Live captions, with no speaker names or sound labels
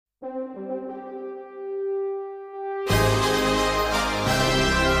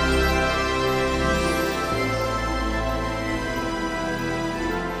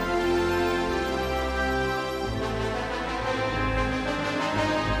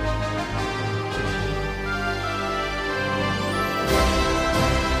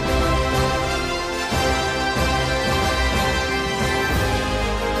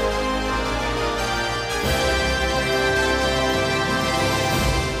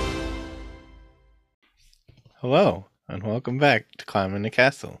Hello, and welcome back to Climbing the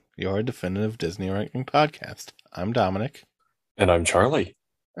Castle, your definitive Disney ranking podcast. I'm Dominic, And I'm Charlie.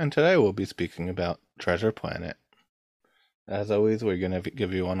 and today we'll be speaking about Treasure Planet. As always, we're going to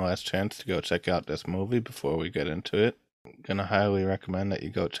give you one last chance to go check out this movie before we get into it. Going to highly recommend that you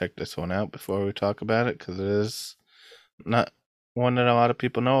go check this one out before we talk about it, because it is not one that a lot of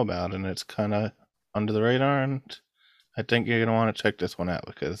people know about, and it's kind of under the radar, and I think you're going to want to check this one out,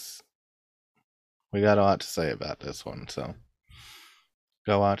 because we got a lot to say about this one, so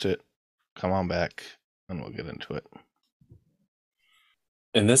go watch it, come on back, and we'll get into it.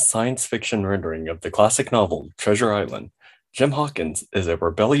 In this science fiction rendering of the classic novel Treasure Island, Jim Hawkins is a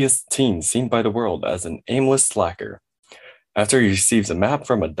rebellious teen seen by the world as an aimless slacker. After he receives a map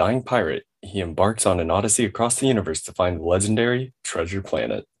from a dying pirate, he embarks on an odyssey across the universe to find the legendary Treasure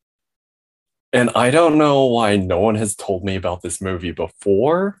Planet. And I don't know why no one has told me about this movie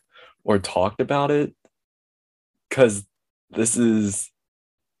before or talked about it, because this is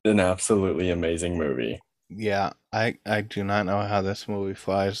an absolutely amazing movie. Yeah, I do not know how this movie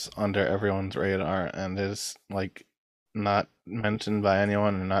flies under everyone's radar and is like not mentioned by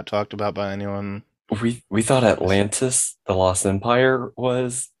anyone and not talked about by anyone. We thought It's Atlantis, the Lost Empire,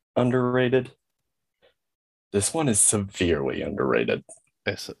 was underrated. This one is severely underrated.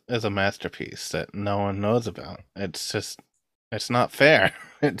 it's a masterpiece that no one knows about. It's not fair.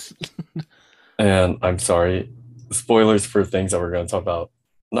 It's And I'm sorry, spoilers for things that we're going to talk about,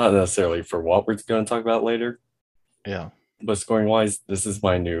 not necessarily for what we're going to talk about later, yeah. but scoring wise, this is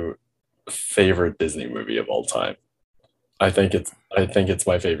my new favorite Disney movie of all time. I think it's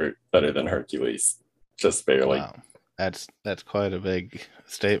my favorite, better than Hercules, just barely. Wow. That's quite a big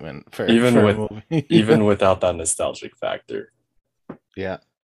statement for Even a with movie. even without that nostalgic factor. Yeah.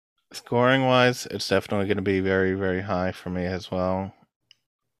 Scoring wise, it's definitely going to be very, very high for me as well.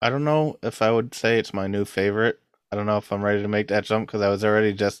 I don't know if I would say it's my new favorite. I don't know if I'm ready to make that jump because I was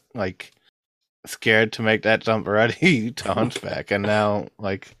already just like scared to make that jump already to Hunchback, and now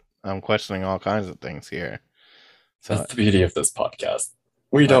like I'm questioning all kinds of things here. That's So, the beauty of this podcast.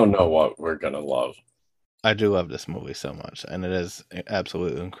 We but don't know what we're gonna love. I do love this movie so much, and it is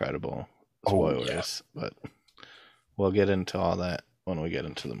absolutely incredible. Oh yeah. Spoilers, but we'll get into all that when we get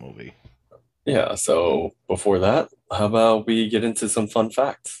into the movie. Yeah, so before that, how about we get into some fun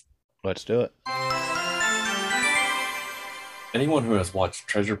facts? Let's do it. Anyone who has watched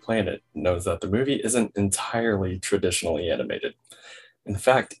Treasure Planet knows that the movie isn't entirely traditionally animated. In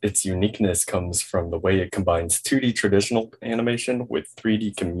fact, its uniqueness comes from the way it combines 2D traditional animation with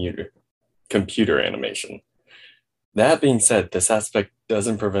 3D computer animation. That being said, this aspect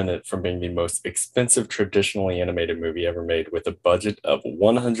doesn't prevent it from being the most expensive traditionally animated movie ever made with a budget of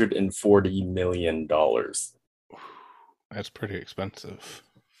 $140 million. dollars. That's pretty expensive.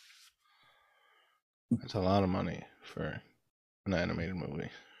 That's a lot of money for an animated movie.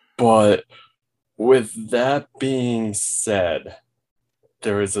 But with that being said,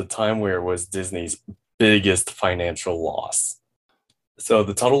 there was a time where it was Disney's biggest financial loss. So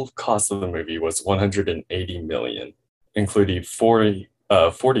the total cost of the movie was 180 million, including 40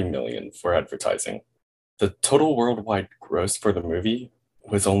 million for advertising. The total worldwide gross for the movie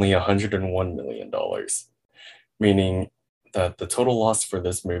was only $101 million, meaning that the total loss for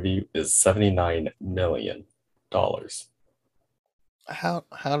this movie is $79 million. How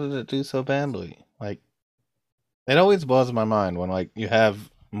did it do so badly? Like it always blows my mind when like you have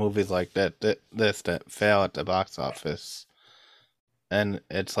movies like that fail at the box office, and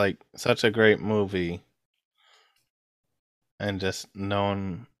it's like such a great movie, and just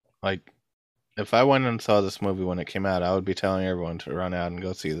known like if I went and saw this movie when it came out, I would be telling everyone to run out and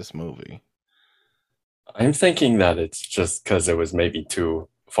go see this movie. I'm thinking that it's just because it was maybe too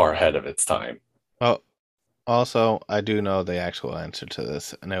far ahead of its time. Well, also I do know the actual answer to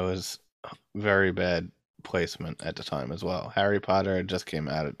this, and it was very bad placement at the time as well. Harry Potter had just came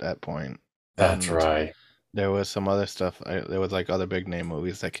out at that point, That's and right. there was some other stuff. There was like other big name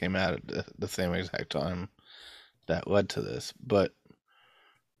movies that came out at the same exact time that led to this. But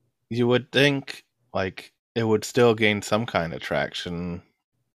you would think like it would still gain some kind of traction,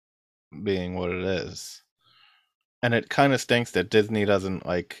 being what it is. And it kind of stinks that Disney doesn't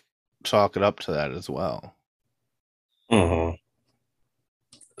like chalk it up to that as well. Mhm.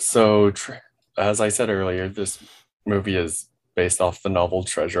 So, as I said earlier, this movie is based off the novel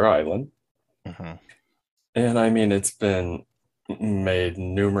Treasure Island. Hmm. And I mean, it's been made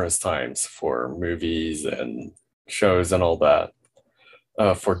numerous times for movies and shows and all that.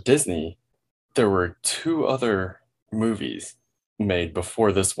 For Disney, there were two other movies made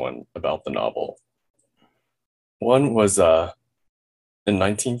before this one about the novel. One was in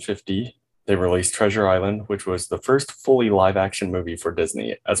 1950, They released Treasure Island, which was the first fully live action movie for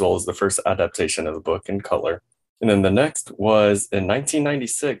Disney, as well as the first adaptation of the book in color. And then the next was in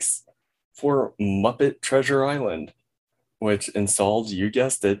 1996 for Muppet Treasure Island, which installed, you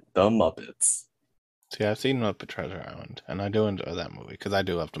guessed it, the Muppets. See, I've seen Muppet Treasure Island, and I do enjoy that movie because I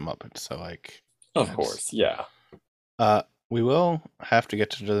do love the Muppets. So, of course, yeah. We will have to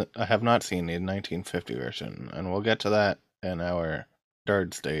get to I have not seen the 1950 version, and we'll get to that in our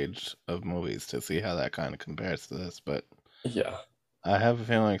third stage of movies to see how that kind of compares to this. But yeah, I have a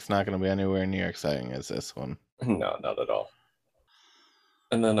feeling it's not going to be anywhere near exciting as this one. No, not at all.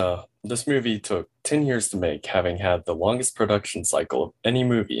 And then this movie took 10 years to make, having had the longest production cycle of any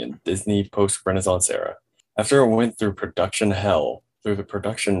movie in Disney post-Renaissance era. After it went through production hell, the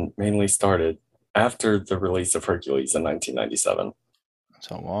production mainly started after the release of Hercules in 1997. That's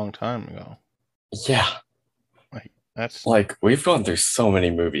a long time ago. Yeah. That's we've gone through so many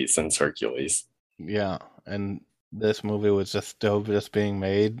movies since Hercules. Yeah, and this movie was still being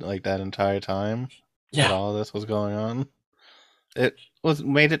made like that entire time. Yeah. That all this was going on. It was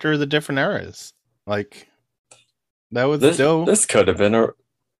made it through the different eras. That was this could have been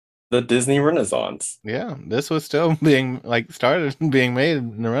the Disney Renaissance. Yeah, this was still being started being made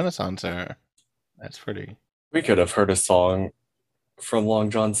in the Renaissance era. That's pretty. We could have heard a song from Long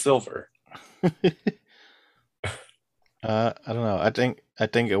John Silver. I don't know. I think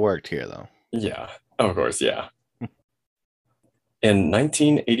it worked here though. Yeah, of course, yeah. In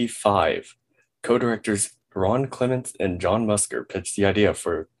 1985, co-directors Ron Clements and John Musker pitched the idea of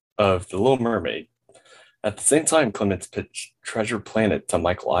The Little Mermaid. At the same time, Clements pitched Treasure Planet to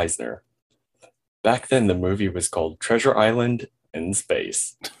Michael Eisner. Back then, the movie was called Treasure Island in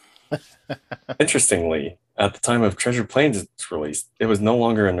Space. Interestingly, at the time of Treasure Planet's release, it was no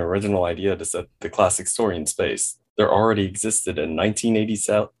longer an original idea to set the classic story in space. There already existed a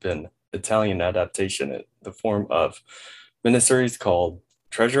 1987 Italian adaptation in the form of miniseries called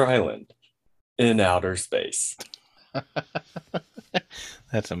Treasure Island in Outer Space.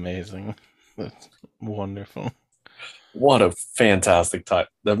 That's amazing. That's wonderful. What a fantastic time.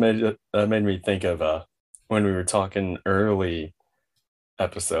 That made me think of when we were talking early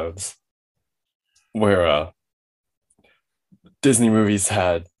episodes where Disney movies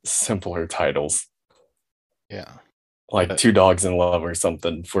had simpler titles. Yeah. Like Two Dogs in Love or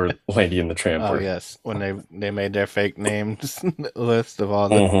something for Lady and the Tramper. Oh yes, when they made their fake names list of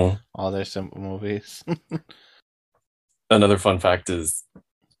all their simple movies. Another fun fact is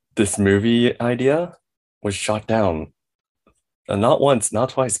this movie idea was shot down not once,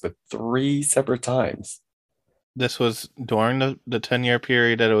 not twice, but 3 separate times. This was during the 10-year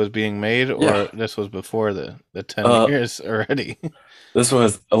period that it was being made, or this was before the 10 years already? This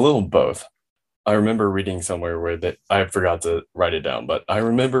was a little both. I remember reading somewhere where I forgot to write it down, but I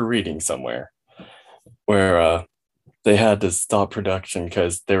remember reading somewhere where they had to stop production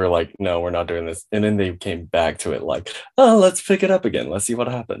because they were like, no, we're not doing this. And then they came back to it like, oh, let's pick it up again. Let's see what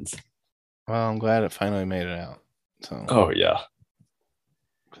happens. Well, I'm glad it finally made it out. So. Oh, yeah.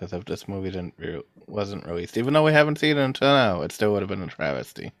 Because if this movie wasn't released, even though we haven't seen it until now, it still would have been a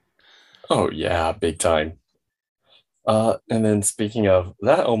travesty. Oh, yeah, big time. And then speaking of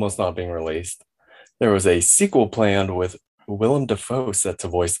that almost not being released, there was a sequel planned with Willem Dafoe set to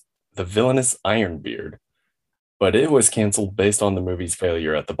voice the villainous Ironbeard, but it was canceled based on the movie's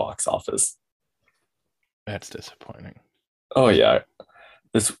failure at the box office. That's disappointing. Oh, yeah.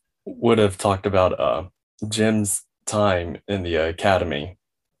 This would have talked about Jim's time in the academy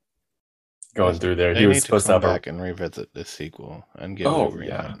going through there. He was supposed to come back and revisit this sequel and give it a remake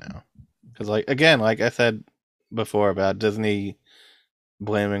now. Because, like I said before about Disney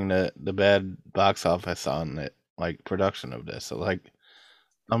blaming the bad box office on it, production of this. So,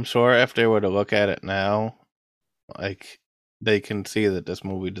 I'm sure if they were to look at it now, they can see that this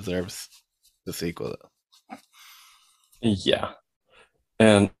movie deserves the sequel. Yeah.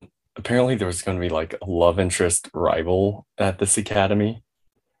 And apparently there was going to be a love interest rival at this academy.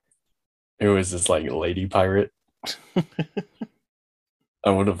 It was this lady pirate.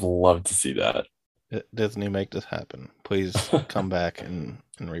 I would have loved to see that. Disney, make this happen. Please come back and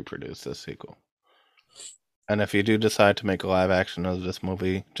reproduce this sequel. And if you do decide to make a live action of this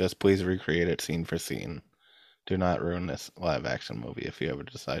movie, just please recreate it scene for scene. Do not ruin this live action movie if you ever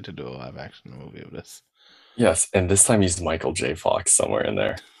decide to do a live action movie of this. Yes, and this time use Michael J. Fox somewhere in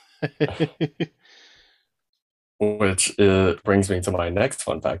there. Which brings me to my next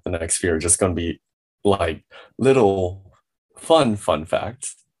fun fact. The next few are just going to be little fun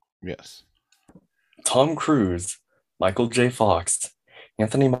facts. Yes. Tom Cruise, Michael J. Fox,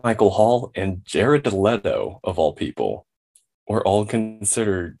 Anthony Michael Hall, and Jared Leto, of all people, were all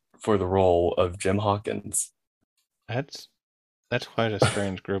considered for the role of Jim Hawkins. That's that's quite a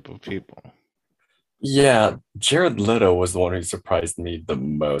strange group of people. Yeah, Jared Leto was the one who surprised me the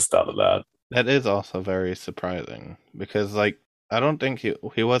most out of that. That is also very surprising because like I don't think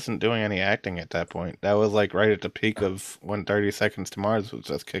he wasn't doing any acting at that point. That was like right at the peak of when 30 Seconds to Mars was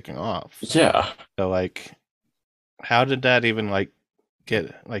just kicking off. Yeah, So like how did that even like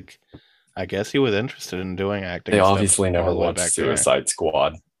get like I guess he was interested in doing they acting stuff obviously all never the way watched back there. Suicide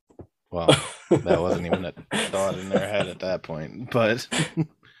Squad. Well, that wasn't even a thought in their head at that point, but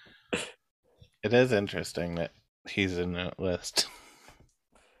it is interesting that he's in that list.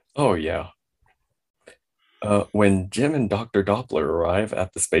 Oh, yeah. When Jim and Dr. Doppler arrive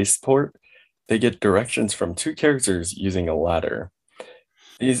at the spaceport, they get directions from two characters using a ladder.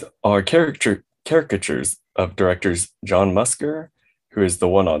 These are caricatures of directors John Musker, who is the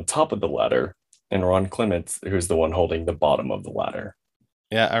one on top of the ladder, and Ron Clements, who is the one holding the bottom of the ladder.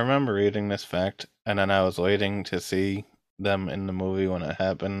 Yeah, I remember reading this fact, and then I was waiting to see them in the movie when it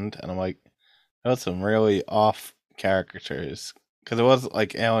happened, and I'm like, that was some really off caricatures because it was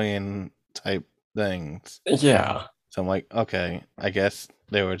like alien type things. Yeah. So I'm like, okay, I guess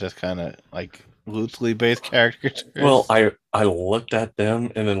they were just kind of like loosely based Well, caricatures. I looked at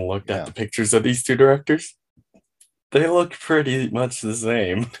them and then looked at Yeah, the pictures of these two directors. They look pretty much the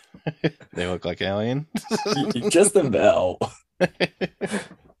same. they look like aliens. Just about.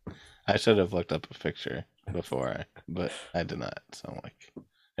 I should have looked up a picture before but I did not. So I'm like,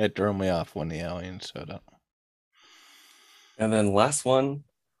 it threw me off when the aliens showed up. And then last one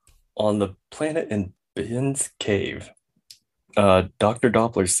on the planet in Ben's cave. Dr.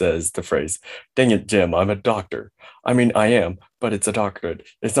 Doppler says the phrase, "Dang it, Jim, I'm a doctor. I mean, I am, but it's a doctorate.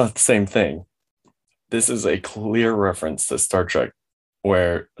 It's not the same thing." This is a clear reference to Star Trek,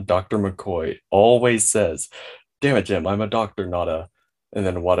 where Dr. McCoy always says, "Damn it, Jim, I'm a doctor, not a," and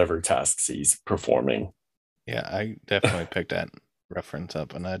then whatever tasks he's performing. Yeah, I definitely picked that reference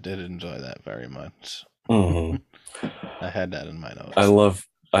up, and I did enjoy that very much. Mhm. I had that in my I notes. love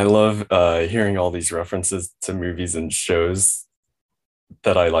I love hearing all these references to movies and shows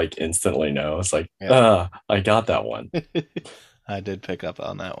that I like instantly know. It's like, Yeah. I got that one. I did pick up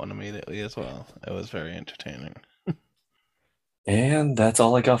on that one immediately as well. It was very entertaining. And that's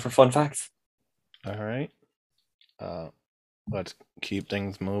all I got for fun facts. All right. Uh, let's keep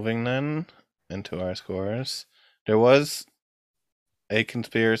things moving then into our scores. There was a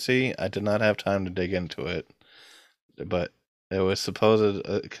conspiracy. I did not have time to dig into it, but there was supposed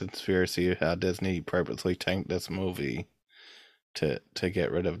a conspiracy how Disney purposely tanked this movie to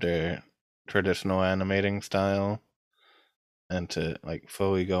get rid of their traditional animating style and to like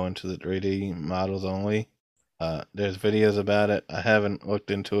fully go into the 3D models only. There's videos about it. I haven't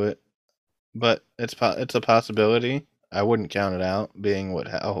looked into it, but it's a possibility. I wouldn't count it out, being what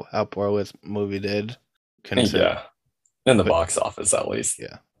how poor this movie did. Consider, Yeah, in the but box office at least.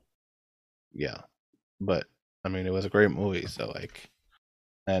 yeah, yeah. But I mean, it was a great movie, so like,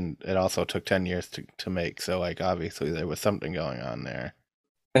 and it also took 10 years to make. So like, obviously there was something going on there.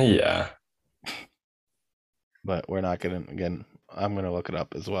 Yeah. But we're not gonna again. I'm gonna look it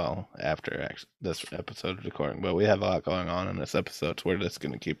up as well after this episode recording. But we have a lot going on in this episode, so we're just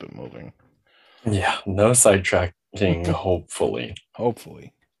gonna keep it moving. Yeah, no sidetracking, hopefully.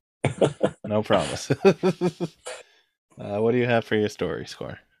 Hopefully, no promise. What do you have for your story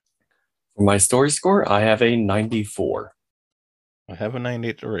score? For my story score, I have a 94. I have a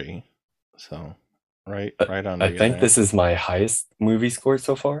 93, so right I under you think there. this is my highest movie score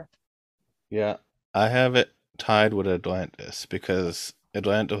so far. Yeah, I have it tied with Atlantis because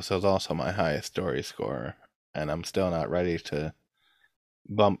Atlantis was also my highest story score, and I'm still not ready to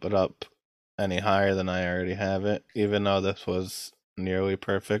bump it up any higher than I already have it, even though this was nearly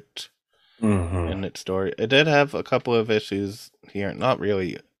perfect Hmm. in its story. It did have a couple of issues here, not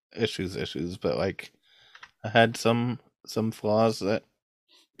really issues, but like I had some flaws that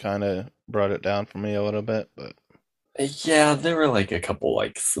kind of brought it down for me a little bit. But Yeah, there were like a couple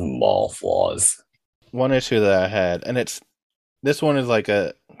like small flaws. one issue that I had, and it's this one is like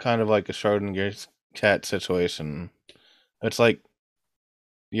a kind of like a Schrodinger's cat situation. It's like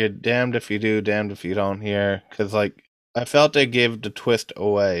you're damned if you do, damned if you don't here. Because, like, I felt they gave the twist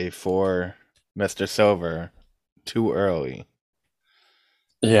away for Mr. Silver too early.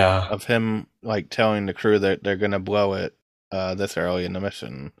 Yeah. Of him, like, telling the crew that they're going to blow it this early in the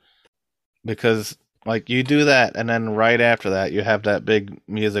mission. Because, like, you do that, and then right after that, you have that big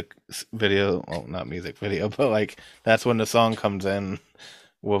music video. Well, not music video, but, like, that's when the song comes in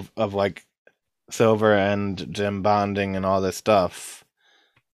of like, Silver and Jim bonding and all this stuff.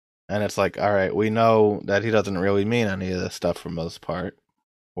 And it's like, all right, we know that he doesn't really mean any of this stuff for most part.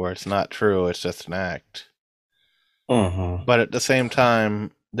 where it's not true, it's just an act. Mm-hmm. But at the same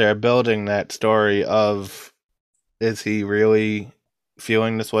time, they're building that story of, is he really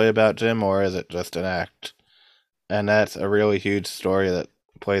feeling this way about Jim, or is it just an act? And that's a really huge story that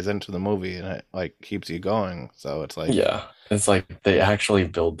plays into the movie, and it like keeps you going. So it's like, Yeah. It's like they actually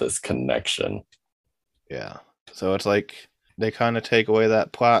build this connection. yeah. So it's like they kind of take away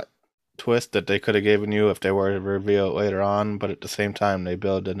that plot twist that they could have given you if they were to reveal it later on, but at the same time they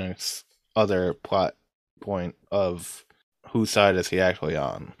build in this other plot point of whose side is he actually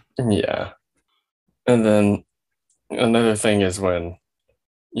on. Yeah. And then another thing is when,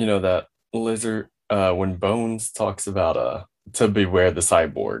 that lizard, when Bones talks about to beware the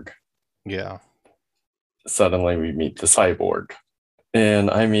cyborg, Yeah. suddenly we meet the cyborg.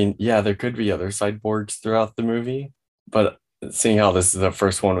 And I mean, yeah, there could be other cyborgs throughout the movie, but seeing how this is the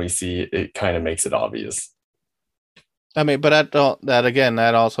first one we see, it kind of makes it obvious. I mean, but that again,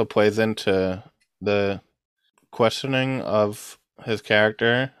 that also plays into the questioning of his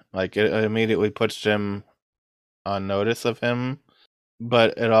character. Like it immediately puts Jim on notice of him,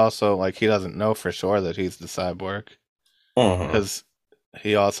 but it also like he doesn't know for sure that he's the cyborg Mhm. because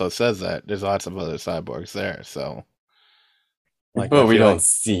he also says that there's lots of other cyborgs there. So like I But we feel don't like,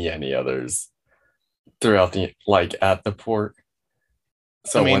 see any others throughout the like at the port. I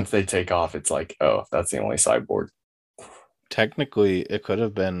So mean, once they take off, it's like, oh, that's the only cyborg. technically it could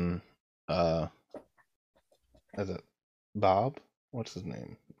have been uh is it Bob? What's his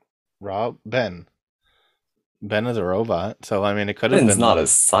name? Rob? Ben is a robot, so I mean it could have Ben's not been. a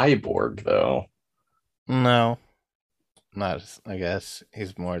cyborg though. No, not. I guess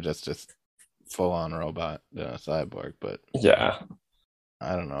he's more just full on robot than a cyborg. But Yeah,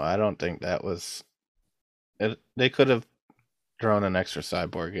 I don't know. I don't think that was it. They could have thrown an extra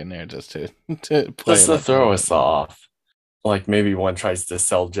cyborg in there just to to play just it to up a throw little bit us more. off. Like maybe one tries to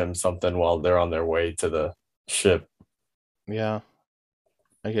sell Jim something while they're on their way to the ship. Yeah,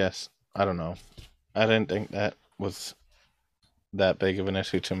 I guess. I don't know. I didn't think that was that big of an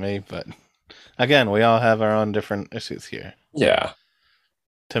issue to me, but again, we all have our own different issues here. Yeah,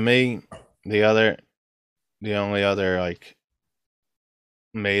 To me, the other, the only other like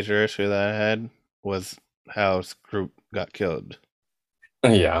major issue that I had was how Scroop got killed.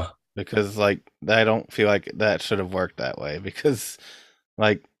 yeah, Because like I don't feel like that should have worked that way because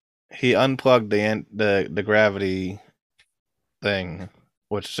like he unplugged the gravity thing,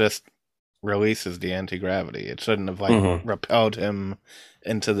 which just releases the anti gravity. It shouldn't have like hmm repelled him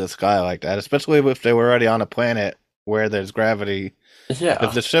into the sky like that, especially if they were already on a planet where there's gravity. Because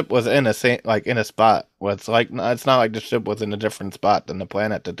yeah. the ship was in in a spot. Well, it's not like the ship was in a different spot than the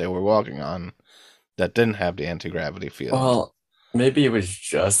planet that they were walking on that didn't have the anti gravity field. Well, maybe it was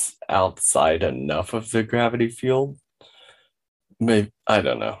just outside enough of the gravity field. Maybe I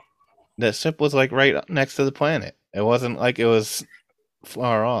don't know. The ship was like right next to the planet. It wasn't like it was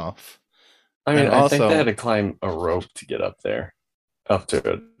far off. I And mean, I think they had also, to climb a rope to get up there, up to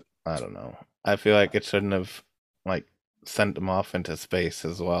it. I don't know. I feel like it shouldn't have like sent them off into space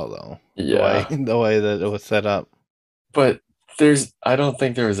as well, though. The way Yeah, the way that it was set up. but I don't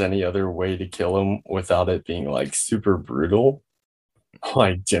think there was any other way to kill him without it being like super brutal.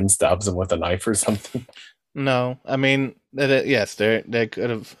 Like Jim stabs him with a knife or something. No, I mean, yes, they could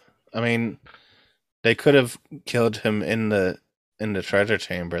have. I mean, they could have killed him in the treasure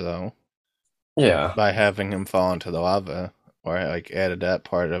chamber though Yeah. by having him fall into the lava, or like added that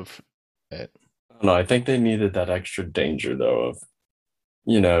part of it. No, I think they needed that extra danger though of,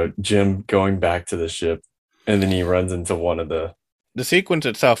 Jim going back to the ship and then he runs into one of the The sequence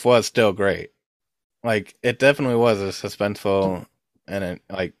itself was still great. Like it definitely was a suspenseful and a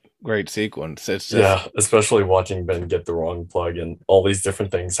like great sequence. It's just yeah, especially watching Ben get the wrong plug and all these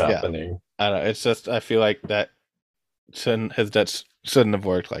different things yeah, happening. I don't know. It's just I feel like that shouldn't have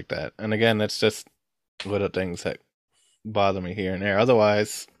worked like that. And again, it's just little things that bother me here and there.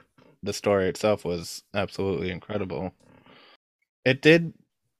 Otherwise, the story itself was absolutely incredible. It did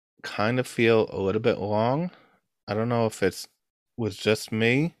kind of feel a little bit long. I don't know if it's was just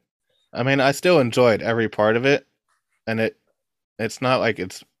me. I mean, I still enjoyed every part of it, and it's not like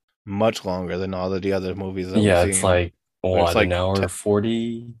it's much longer than all of the other movies that we've Yeah, it's seen. like But it's what, an like hour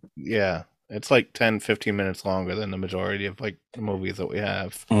 40? yeah, it's like 10, 15 minutes longer than the majority of like the movies that we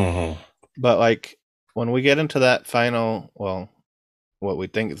have. Mm-hmm. But like when we get into that final, well, what we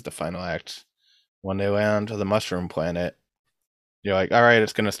think is the final act, when they land to the mushroom planet, you're like, all right,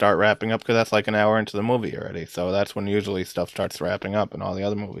 it's going to start wrapping up because that's like an hour into the movie already. So that's when usually stuff starts wrapping up in all the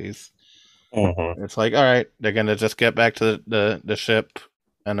other movies. Mm-hmm. It's like, all right, they're going to just get back to the ship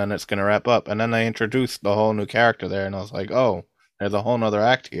and then it's going to wrap up. And then they introduced the whole new character there. And I was like, oh, There's a whole nother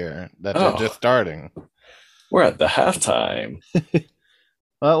act here that they're just Oh, starting. we're at the halftime.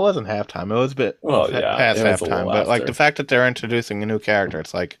 Well, it wasn't halftime. It was a bit Well, yeah, past it was a halftime, little but like the after. fact that they're introducing a new character,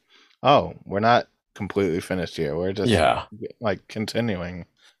 it's like, oh, we're not completely finished here. We're just Yeah. like continuing,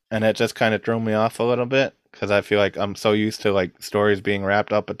 and it just kind of threw me off a little bit because I feel like I'm so used to like stories being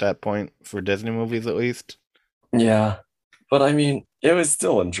wrapped up at that point for Disney movies, at least. Yeah. But I mean, it was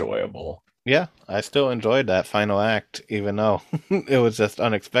still enjoyable. Yeah, I still enjoyed that final act, even though it was just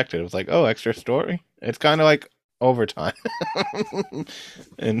unexpected. It was like, oh, extra story. It's kind of like overtime,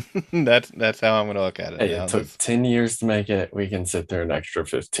 and that's how I'm gonna look at it Hey, it now. took This 10 years to make it. We can sit there an extra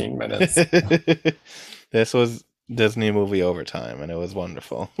 15 minutes. this was Disney movie overtime, and it was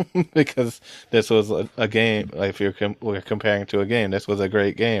wonderful because this was a game. Like if we're comparing to a game, this was a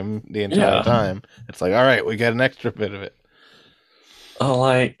great game the entire Yeah. time. It's like, all right, we get an extra bit of it.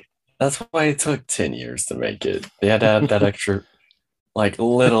 Like, that's why it took 10 years to make it. They had to add that extra, like,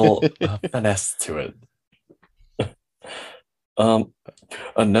 little finesse to it. Um,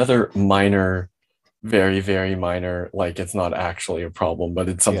 Another minor, very, very minor, like, it's not actually a problem, but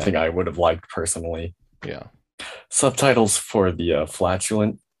it's Yeah, something I would have liked personally. yeah. Subtitles for the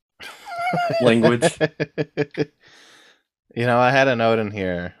flatulent language. I had a note in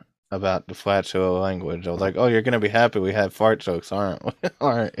here about the flatula language. I was like, "Oh, you're gonna be happy we had fart jokes, aren't we?"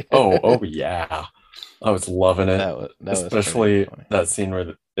 aren't we? Oh, yeah. I was loving it, that was pretty especially funny. that scene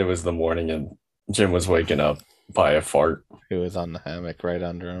where it was the morning and Jim was waking up by a fart. He was on the hammock right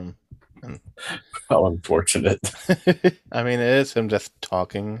under him, and How unfortunate. I mean, it is him just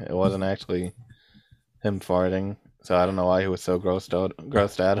talking. It wasn't actually him farting. So I don't know why he was so grossed out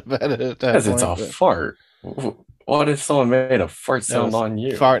about it at that Because it's point. a But fart. What if someone made a fart it sound was on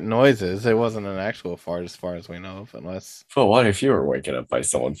you? fart noises. It wasn't an actual fart, as far as we know of, unless But what if you were waking up by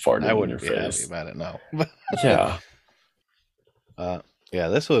someone I farting in your wouldn't be happy face? about it. No. Yeah. uh, yeah,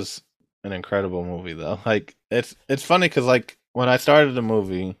 this was an incredible movie, though. Like it's funny because like when I started the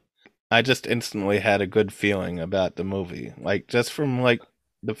movie, I just instantly had a good feeling about the movie. Like just from like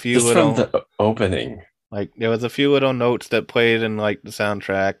the few Just from little the opening. like there was a few little notes that played in like the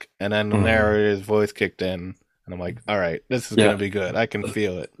soundtrack, and then the Mhm. narrator's voice kicked in, and I'm like, all right, this is gonna Yeah. be good. I can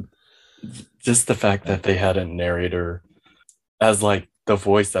feel it. Just the fact that they had a narrator as like the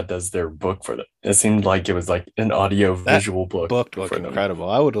voice that does their book for them. It seemed like it was like an audio That visual book book looked for them. incredible.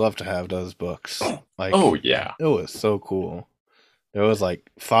 I would love to have those books. Oh, Like yeah. it was so cool. There was like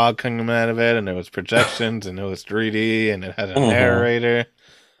fog coming out of it, and there was projections, and it was 3D, and it had a Hmm. narrator.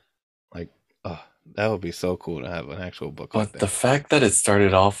 Like, oh, that would be so cool to have an actual book like But the that. fact that it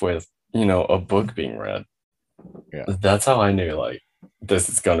started off with, a book being read, Yeah, that's how I knew, like, this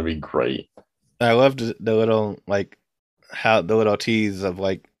is going to be great. I loved the little like how the little tease of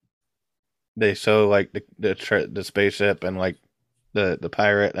like they show like the spaceship and like the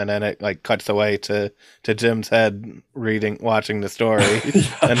pirate, and then it like cuts away to Jim's head watching the story,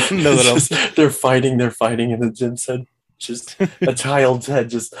 Yeah, and the it's little just they're fighting, and the Jim said, just a child's head,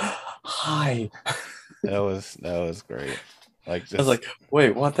 just hi. that was great. Like I was just like,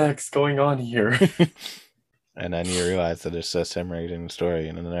 wait, what the heck's going on here? and then you realize that it's just him reading the story,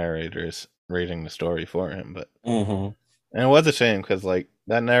 and the narrator's reading the story for him. But Hmm. and it was a shame because like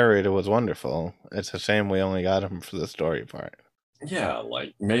that narrator was wonderful. It's a shame we only got him for the story part. Yeah,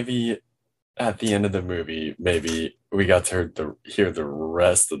 like maybe at the end of the movie, maybe we got to hear the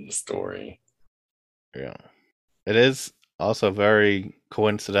rest of the story. Yeah. It is also very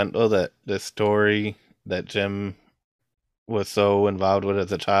coincidental that the story that Jim was so involved with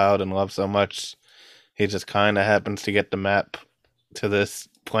as a child and loved so much, he just kind of happens to get the map to this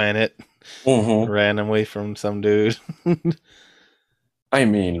planet Hmm. randomly from some dude. I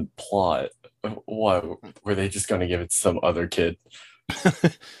mean, plot. What were they just going to give it to some other kid?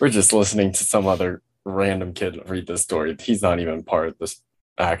 We're just listening to some other random kid read the story. He's not even part of this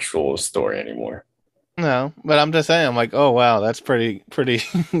actual story anymore. No, but I'm just saying, I'm like, oh wow, that's pretty,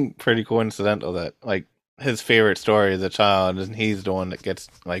 pretty coincidental that like his favorite story as a child, and he's the one that gets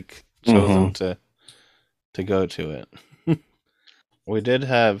like chosen Hmm. to go to it. We did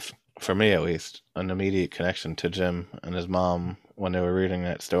have, for me at least, an immediate connection to Jim and his mom when they were reading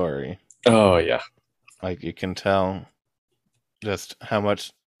that story. Oh yeah. Like you can tell just how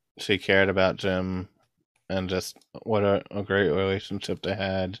much she cared about Jim and just what a great relationship they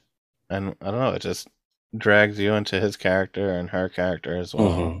had. And I don't know, it just drags you into his character and her character as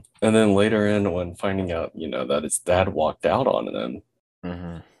well. And then later in, when finding out, that his dad walked out on them,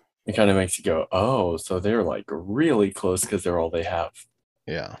 Hmm. it kind of makes you go, oh, so they're like really close because they're all they have.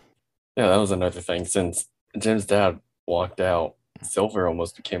 Yeah. Yeah, that was another thing. Since Jim's dad walked out, Silver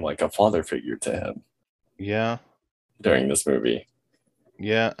almost became like a father figure to him Yeah. during this movie.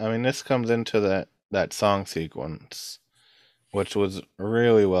 Yeah, I mean, this comes into that song sequence, which was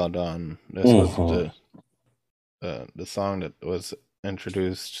really well done. This was Hmm. the song that was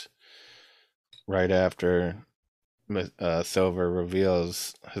introduced right after Silver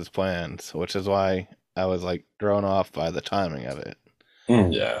reveals his plans, which is why I was like thrown off by the timing of it.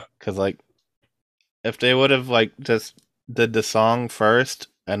 Yeah. Because like if they would have like just did the song first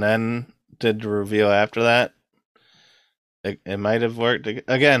and then did the reveal after that, it might have worked.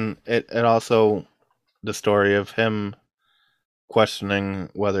 Again, it also the story of him questioning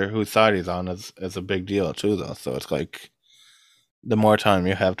whether whose side he's on is a big deal too, though. So it's like the more time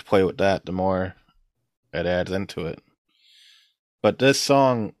you have to play with that, the more it adds into it. But this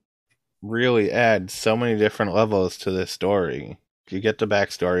song really adds so many different levels to this story. You get the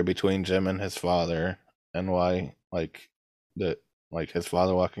backstory between Jim and his father and why the his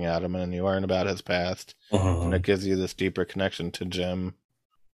father walking at him, and then you learn about his past, and Hmm. it gives you this deeper connection to Jim.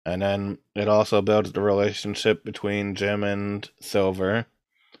 And then it also builds the relationship between Jim and Silver,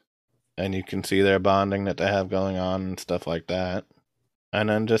 and you can see their bonding that they have going on and stuff like that. And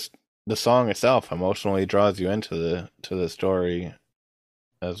then just the song itself emotionally draws you into the story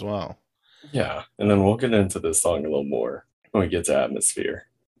as well. Yeah. And then we'll get into this song a little more when we get to atmosphere.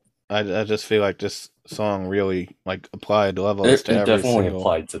 I just feel like this song really like applied levels It, to it every definitely single.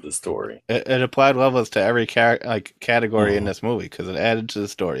 applied to the story. It applied levels to every category in Hmm. this movie because it added to the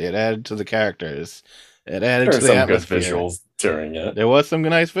story, it added to the characters, it added There are to the some good atmosphere. visuals during it. There was some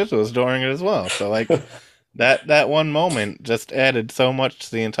nice visuals during it as well. So like that one moment just added so much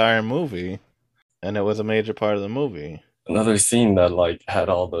to the entire movie, and it was a major part of the movie. Another scene that like had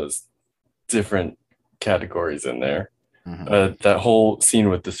all those different categories in there. Hmm. That whole scene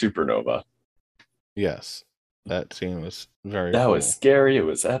with the supernova. Yes, that scene was very That was cool. scary. It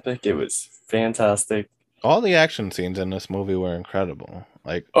was epic. It was fantastic. All the action scenes in this movie were incredible.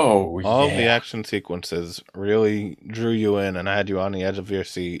 Like Oh all of the yeah. action sequences really drew you in and had you on the edge of your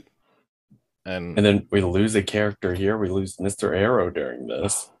seat. And And then we lose a character here. We lose Mr. Arrow during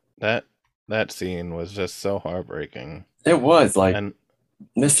this. that that scene was just so heartbreaking. It was like And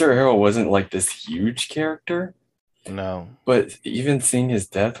Mr. Arrow wasn't like this huge character, no, but even seeing his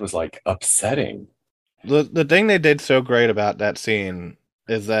death was like upsetting. the thing they did so great about that scene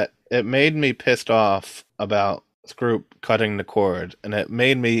is that it made me pissed off about Scroop cutting the cord, and it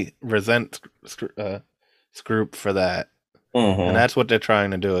made me resent Scroop for that. And Hmm. that's what they're trying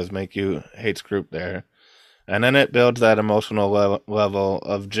to do is make you hate Scroop there. And then it builds that emotional level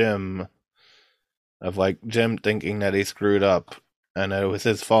of Jim, of like Jim thinking that he screwed up and it was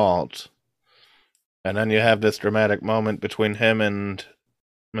his fault. And then you have this dramatic moment between him and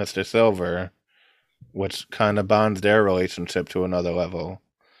Mr. Silver, which kind of bonds their relationship to another level.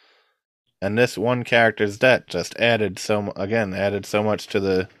 And this one character's death just added so much to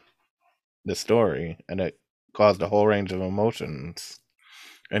the story, and it caused a whole range of emotions.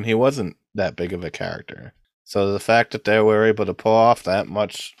 And he wasn't that big of a character. So the fact that they were able to pull off that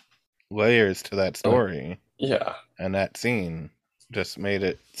much layers to that Like, story yeah. and that scene just made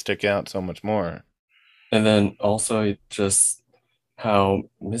it stick out so much more. And then also just how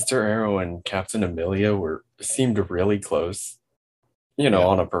Mr. Arrow and Captain Amelia were seemed really close, Yeah.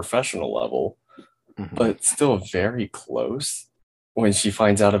 on a professional level, Hmm. but still very close when she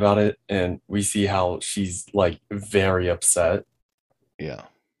finds out about it and we see how she's like very upset. Yeah.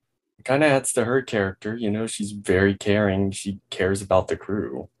 Kind of adds to her character, she's very caring. She cares about the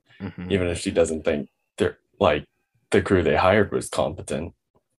crew, Hmm. even if she doesn't think they're like the crew they hired was competent.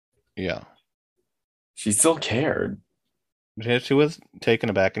 Yeah. She still cared. Yeah, she was taken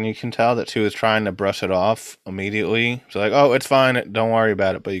aback, and you can tell that she was trying to brush it off immediately. She's like, "Oh, it's fine. Don't worry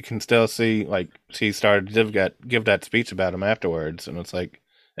about it." But you can still see, like, she started to give that speech about him afterwards, and it's like,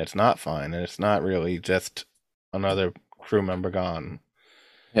 it's not fine, and it's not really just another crew member gone.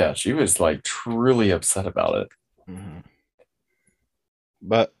 Yeah, she was like truly upset about it. Hmm.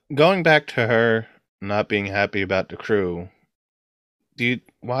 But going back to her not being happy about the crew,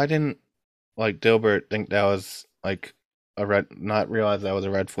 why didn't like Dilbert think that was like a red, not realize that was a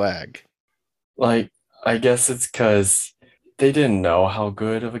red flag? Like, I guess it's because they didn't know how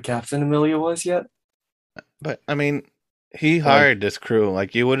good of a Captain Amelia was yet. But I mean, he Like, hired this crew.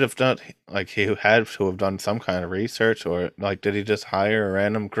 Like you would have done, like he had to have done some kind of research, or like did he just hire a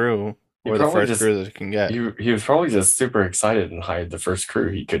random crew he or the probably first just crew that he can get? he was probably just super excited and hired the first crew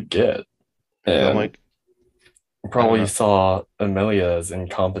he could get, Because I'm and like, I don't probably know, saw Amelia as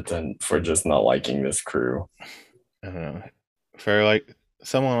incompetent for just not liking this crew. I don't know, for like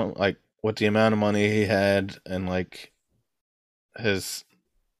someone like with the amount of money he had and like his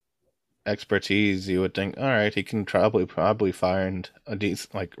expertise, you would think, all right, he can probably find a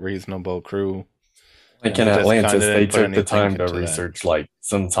decent, like, reasonable crew, Like and in he just kind of Atlantis, they didn't put took the anything time to into that. research like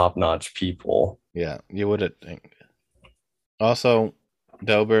some top-notch people. Yeah, you would think. Also,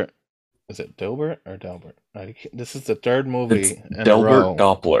 Delbert, is it Dilbert or Delbert? This is the third It's movie in a Delbert row.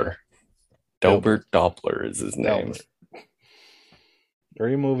 Doppler. Delbert, Delbert Doppler is his name. Delbert.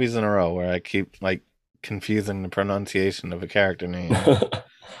 3 movies in a row where I keep like confusing the pronunciation of a character name.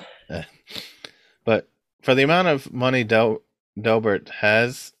 But for the amount of money Delbert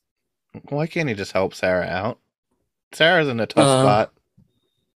has, why can't he just help Sarah out? Sarah's in a tough uh, spot.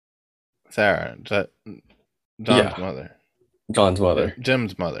 Sarah, John's yeah, mother. John's mother.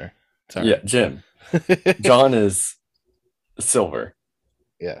 Jim's mother. Yeah, Sorry. Jim. John is Silver.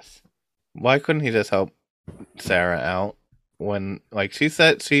 Yes. Why couldn't he just help Sarah out when, like, she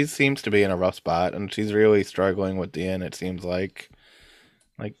said she seems to be in a rough spot and she's really struggling with the inn, it seems like.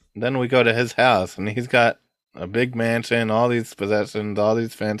 Like, then we go to his house and he's got a big mansion, all these possessions, all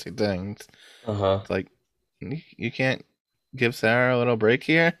these fancy things. Uh-huh. It's like, you can't give Sarah a little break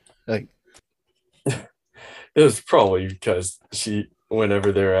here? Like, It was probably because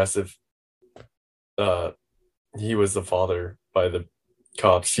whenever they're asked if uh he was the father by the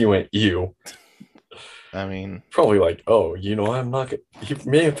cops, she went, "You." I mean, Probably like, "Oh, I'm not gonna," he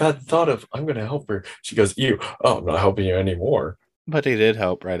may have had the thought of, "I'm gonna help her." She goes, "You." "Oh, I'm not helping you anymore." but he did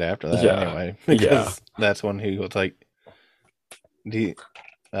help right after that Yeah. anyway, Yeah. because that's when he was like, the,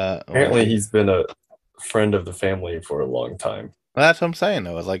 when Apparently she, he's been a friend of the family for a long time. well, that's what I'm saying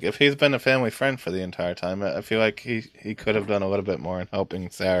though. Is like if he's been a family friend for the entire time, I feel like he could have done a little bit more in helping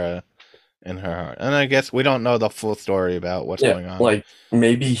Sarah in her heart. And I guess we don't know the full story about what's Yeah, going on. like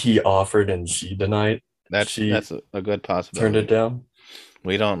maybe he offered and she denied. She That's a good turned it possibility. down.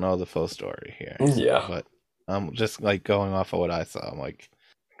 We don't know the full story here, Yeah. but I'm just like going off of what I saw. I'm like,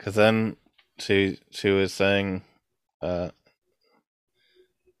 because then she was saying uh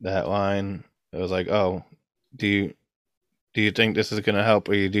that line. It was like, oh, do you do you think this is gonna help,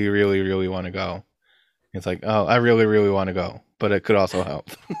 or do you really want to go? It's like, oh, I really want to go, but it could also help.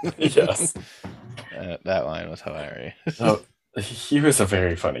 Yes. That line was hilarious. Oh, he was a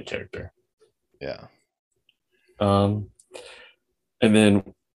very funny character. Yeah. Um, and then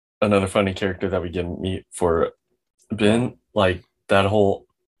another funny character that we didn't meet for Ben, like that whole,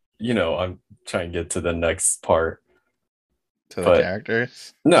 I'm trying to get to the next part, To the but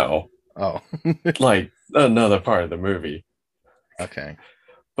characters. no, Oh. like another part of the movie. Okay.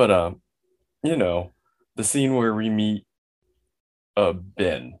 But you know, the scene where we meet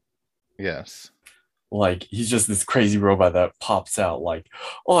Ben, Yes. like he's just this crazy robot that pops out like,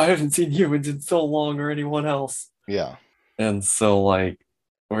 "Oh, I haven't seen humans in so long or anyone else." Yeah. And so like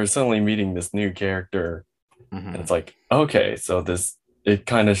we're suddenly meeting this new character, and Hmm. it's like, okay, so this it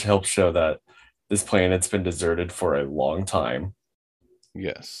kind of helps show that this planet's been deserted for a long time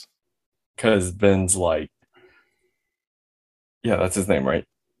Yes. because Ben's like, yeah, that's his name, right?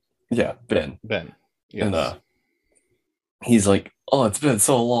 Yeah, Ben. Ben. And Yes. he's like, "Oh, it's been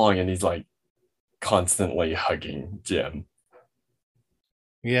so long," and he's like constantly hugging Jim.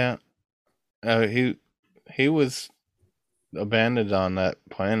 Yeah. He was abandoned on that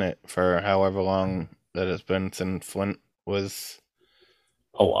planet for however long that it's been since Flint was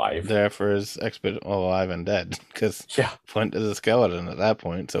Alive. there for his expedition, alive and dead, because Yeah. Flint is a skeleton at that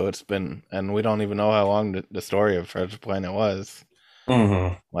point. So it's been, and we don't even know how long the story of Treasure Planet was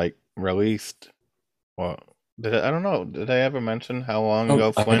Mm-hmm. like released. Well, I don't know. Did I ever mention how long Oh,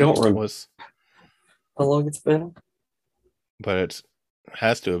 ago I don't Flint remember was? how long it's been. But it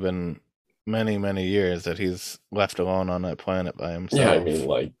has to have been many years that he's left alone on that planet by Yeah, I mean, himself.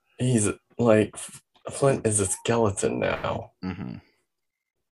 like he's like Flint is a skeleton now, Hmm.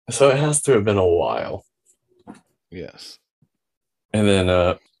 so it has to have been a while. Yes. And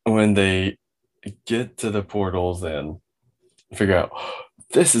then when they get to the portals and figure out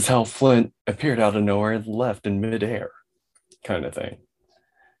this is how Flint appeared out of nowhere and left in midair, kind of thing.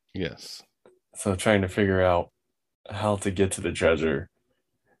 Yes. So trying to figure out how to get to the treasure.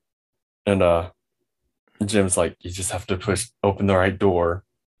 And Jim's like, you just have to open the right door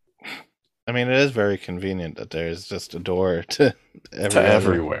I mean, it is very convenient that there's just a door to to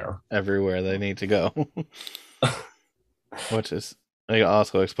everywhere. everywhere they need to go, which is it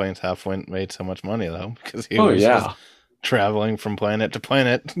also explains how Flint made so much money though, because he Oh was just yeah. traveling from planet to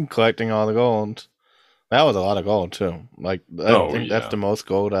planet collecting all the gold. That was a lot of gold too. Like I Oh think that's yeah. the most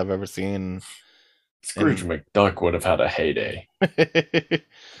gold I've ever seen Scrooge in. McDuck would have had a heyday.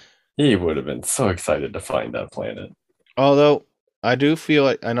 He would have been so excited to find that planet. Although I do feel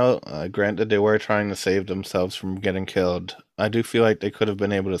like I know. Granted, they were trying to save themselves from getting killed. I do feel like they could have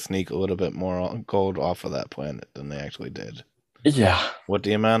been able to sneak a little bit more gold off of that planet than they actually did. Yeah, With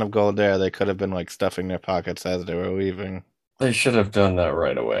the amount of gold there, they could have been like stuffing their pockets as they were leaving. they should have done that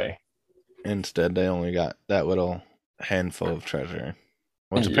right away. Instead, they only got that little handful of treasure,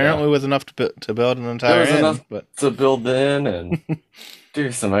 which Yeah, apparently was enough to build an it entire was enough inn. But to build in and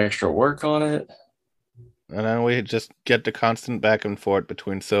do some extra work on it. and then we just get the constant back and forth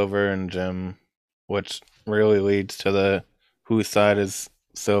between Silver and Jim, which really leads to the whose side is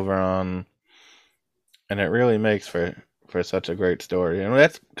Silver on, and it really makes for such a great story. And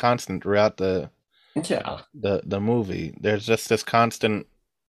that's constant throughout Yeah, the movie. There's just this constant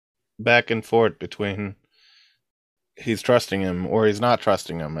back and forth between he's trusting him or he's not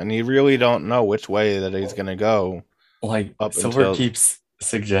trusting him, and you really don't know which way that he's gonna go like up Silver until. keeps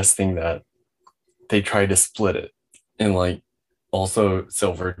suggesting that they try to split it. And like also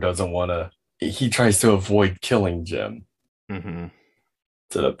Silver doesn't want to he tries to avoid killing Jim Mm-hmm.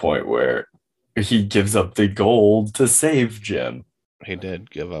 to the point where he gives up the gold to save Jim. He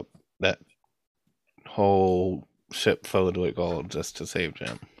did give up that whole ship filled with gold just to save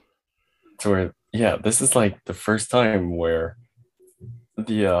Jim. To where yeah, this is like the first time where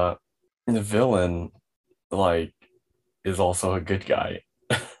the villain like is also a good guy.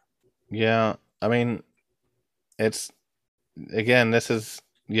 Yeah, I mean, it's again, this is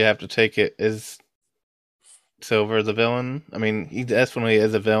you have to take it. Is Silver the villain? I mean, he definitely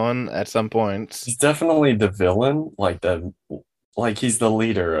is a villain at some points. He's definitely the villain, like he's the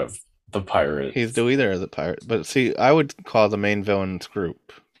leader of the He's the pirates. leader of the pirate, but see, I would call the main villain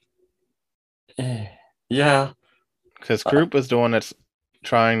Scroop Yeah. because Uh, Scroop is the one that's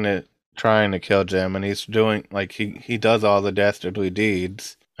trying to trying to kill Jim, and he's doing like he does all the dastardly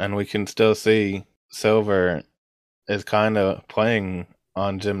deeds, and we can still see Silver is kind of playing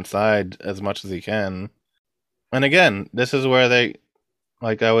on Jim's side as much as he can. And again, this is where they,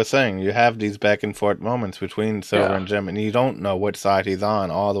 like I was saying, you have these back and forth moments between Silver yeah. and Jim, and you don't know which side he's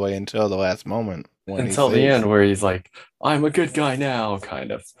on all the way until the last moment when he Until the saves. end where he's like, I'm a good guy now,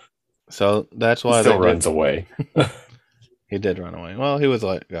 kind of. So that's He why still they did. runs away. He did run away. Well, he was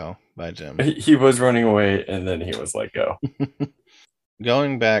let go by Jim. He was running away and then he was let go.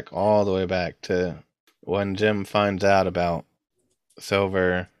 Going back all the way back to when Jim finds out about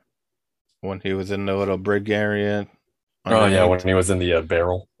Silver when he was in the little brig area Oh yeah, underneath. when he was in the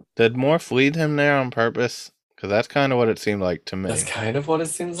barrel. Did Morph lead him there on purpose? Because that's kind of what it seemed like to That's me. kind of what it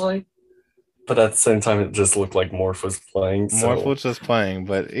seems like. But at the same time, it just looked like Morph was playing. Morph So was just playing,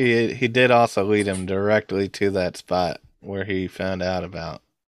 but he did also lead him directly to that spot where he found out about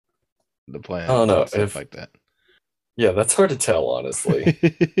the I don't plans know and stuff if like that. yeah, that's hard to tell, honestly.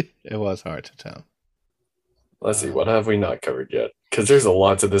 It was hard to tell. Let's see, what have we not covered yet? Because there's a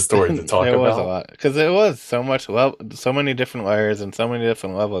lot to this story to talk There was a about. lot because it was so much so many different layers and so many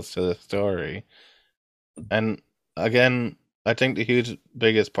different levels to the story. And again, I think the huge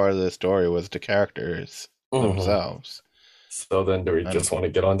biggest part of the story was the characters Mhm. themselves. So then, do we And just want to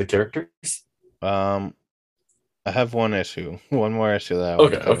get on to characters? um, I have one issue, one more issue that I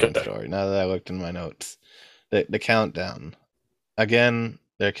want Okay, to cover in the okay. story. Now that I looked in my notes, the countdown again.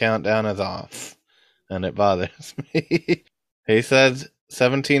 Their countdown is off, and it bothers me. He says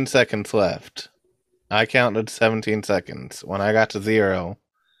 17 seconds left. I counted 17 seconds. When I got to 0,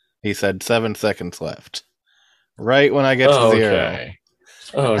 he said 7 seconds left. Right when I get to 0. Okay.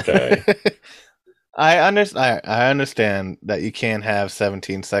 Okay. I understand that you can't have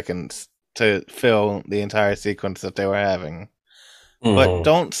 17 seconds to fill the entire sequence that they were having. But Hmm.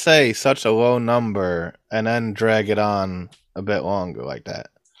 don't say such a low number and then drag it on a bit longer like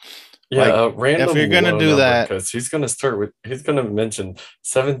that. Yeah, Like, a if random you're gonna low do number that, because he's gonna mention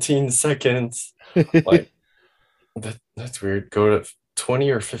 17 seconds. Like that's weird. Go to 20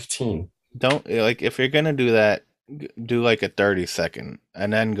 or 15. don't like if you're gonna do that, do like a 30-second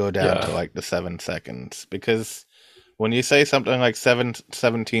and then go down Yeah. to like the 7 seconds because when you say something like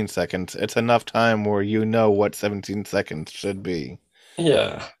 17 seconds, it's enough time where you know what 17 seconds should be.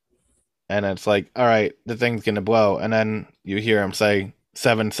 Yeah. And it's like, all right, the thing's gonna blow, and then you hear him say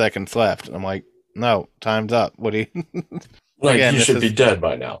 7 seconds left. I'm like, no, time's up. What do you? Like Again, he this should be is dead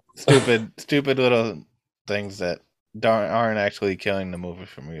by now. stupid little things that aren't actually killing the movie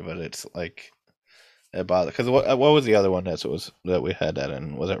for me, but it's like it bothers. Because what was the other one that we had that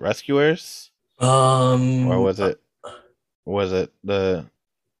in? Was it Rescuers or Um was it the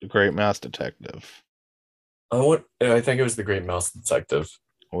Great Mouse Detective I think it was the Great Mouse Detective.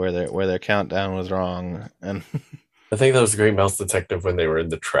 where their countdown was wrong and I think that was the Great Mouse Detective when they were in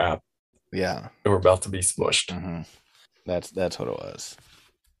the trap. yeah. They were about to be smushed. Hmm. That's what it was.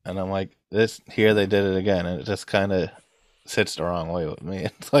 And I'm like, this here they did it again, and it just kind of sits the wrong way with me.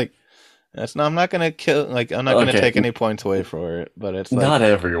 It's like that's not. I'm not gonna kill. Like I'm not gonna Okay, take any points away for it, but it's like not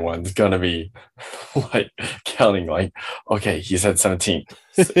everyone's gonna be like counting like, okay, he said 17,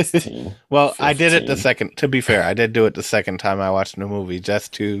 16, well, I did it the 15. second. To be fair, I did do it the second time I watched the movie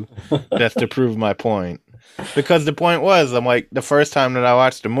just to prove my point. Because the point was, I'm like, the first time that I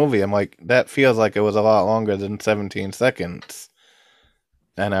watched the movie, I'm like, that feels like it was a lot longer than 17 seconds,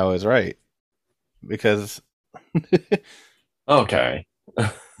 and I was right because Okay.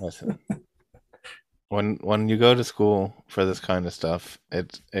 listen, when you go to school for this kind of stuff,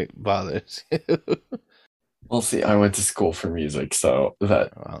 it bothers you. Well, see, I went to school for music, so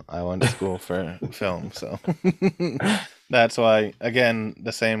that Well, I went to school for film, so that's why. Again,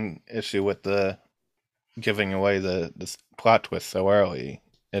 the same issue with the giving away the plot twist so early.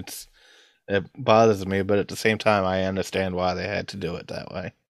 It bothers me, but at the same time, I understand why they had to do it that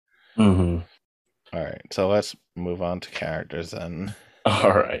way. Mhm. All right, so let's move on to characters then.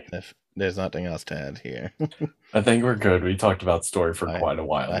 All right. If there's nothing else to add here, I think we're good. We talked about story for I quite a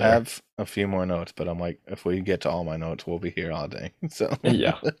while I there. have a few more notes, but I'm like, if we get to all my notes, we'll be here all day. So,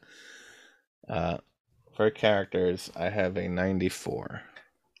 Yeah. uh, for characters, I have a 94.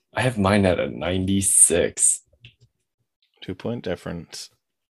 I have mine at a 96. 2 point difference.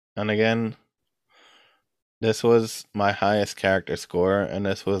 And again, this was my highest character score, and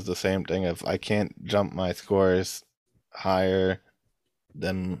this was the same thing. If I can't jump my scores higher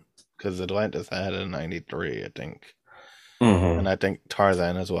than because Atlantis I had a 93, I think, Hmm. and I think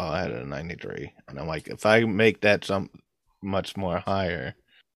Tarzan as well I had a 93. And I'm like, if I make that jump much more higher,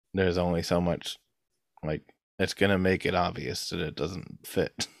 there's only so much. Like, it's gonna make it obvious that it doesn't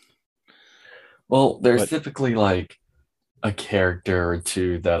fit. Well, there's But typically like a character or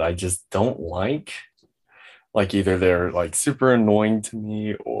two that I just don't like. Like either they're like super annoying to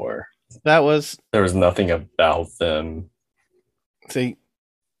me or that was there was nothing about them. see,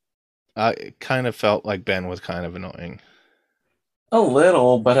 I kind of felt like Ben was kind of annoying. A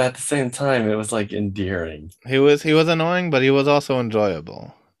little, but at the same time, it was like endearing. He was annoying, but he was also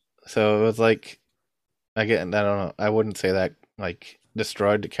enjoyable. So it was like again, I don't know. I wouldn't say that like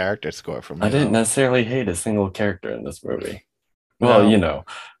destroyed the character score for I me didn't though. necessarily hate a single character in this movie. Well, No,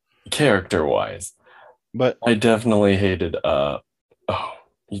 character wise, but I definitely hated oh,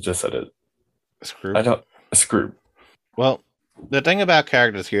 you just said it. I Scroop. don't Screw. Well, the thing about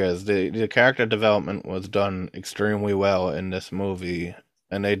characters here is the character development was done extremely well in this movie,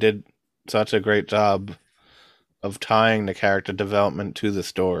 and they did such a great job of tying the character development to the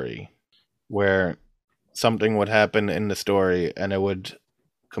story, where something would happen in the story and it would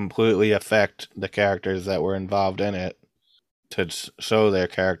completely affect the characters that were involved in it to show their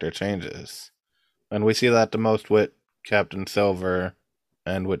character changes. And we see that the most with Captain Silver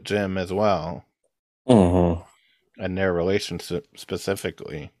and with Jim as well, Hmm. and their relationship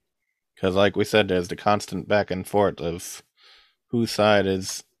specifically. Because, like we said, there's the constant back and forth of whose side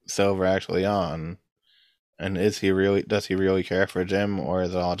is Silver actually on, and does he really care for Jim, or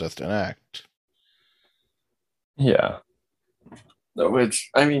is it all just an act? Yeah. Which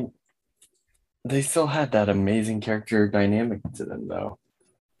I mean, they still had that amazing character dynamic to them though,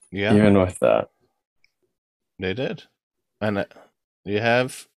 Yeah, even with that. they did. And you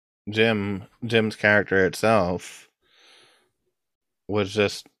have Jim's character itself was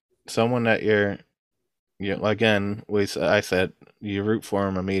just someone that you again I said you root for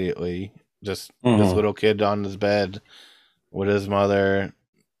him immediately. Just this Hmm. little kid on his bed with his mother.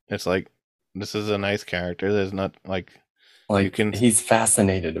 It's like this is a nice character. There's not like you Like can. he's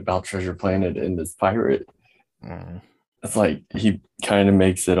fascinated about Treasure Planet and this pirate. Mm, It's like he kind of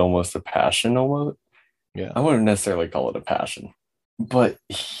makes it almost a passion almost. yeah. I wouldn't necessarily call it a passion, but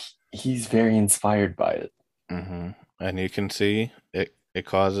he's very inspired by it. And you can see it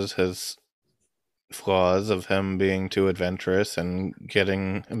causes his flaws of him being too adventurous and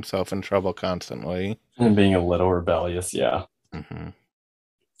getting himself in trouble constantly. And being a little rebellious, yeah. hmm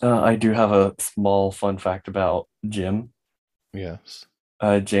I do have a small fun fact about Jim. Yes.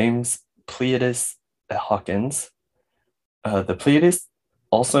 James Pleiades Hawkins, the Pleiades,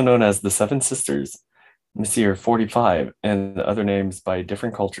 also known as the Seven Sisters, Messier 45, and other names by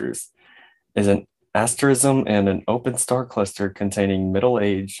different cultures, is an asterism and an open star cluster containing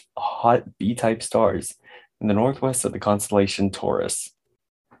middle-aged hot B-type stars in the northwest of the constellation Taurus.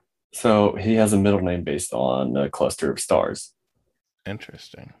 So he has a middle name based on a cluster of stars.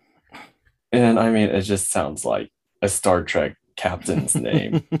 Interesting. And I mean, it just sounds like a Star Trek captain's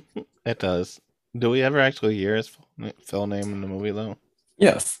name. It does. Do we ever actually hear his full name in the movie though?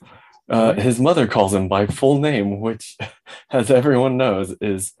 Yes. What? His mother calls him by full name, which, as everyone knows,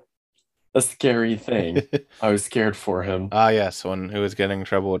 is a scary thing. I was scared for him. Ah, yes, when he was getting in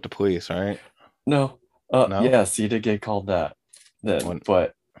trouble with the police, right? No, No? yes, he did get called that then, When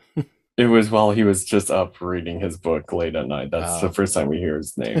but it was while he was just up reading his book late at night. That's the oh. first time we hear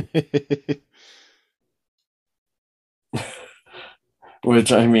his name.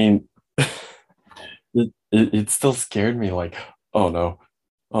 Which, I mean, it still scared me. Like, oh no,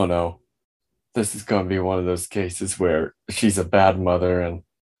 oh no, this is going to be one of those cases where she's a bad mother and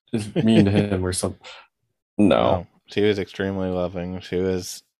is mean to him or something. No, No. She was extremely loving. She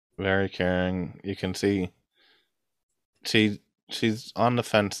was very caring. You can see she she's on the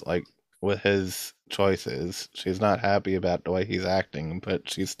fence like with his choices. She's not happy about the way he's acting, but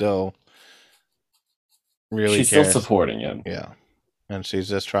she still really she's still cares. supporting him. Yeah. And she's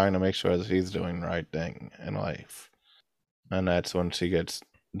just trying to make sure that he's doing the right thing in life. And that's when she gets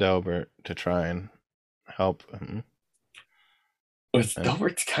Delbert to try and help him. But And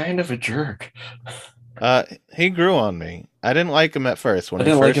Delbert's kind of a jerk. he grew on me. I didn't like him at first when I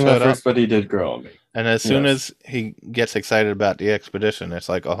he didn't like first him at showed up. first, but he did grow on me. And as soon Yes. as he gets excited about the expedition, it's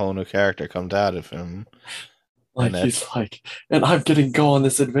like a whole new character comes out of him. And Like he's that's like, and I'm getting go on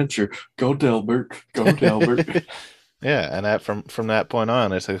this adventure. Go Delbert, go Delbert. yeah, and that from that point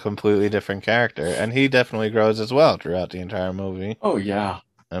on, it's a completely different character, and he definitely grows as well throughout the entire movie, Oh yeah,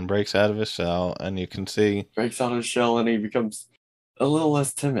 and breaks out of his shell, and you can see, breaks out of his shell and he becomes a little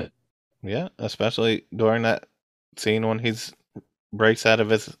less timid. yeah, especially during that scene when he's breaks out of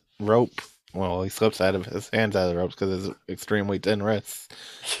his rope. Well, he slips out of his hands out of the ropes because his extremely thin wrists,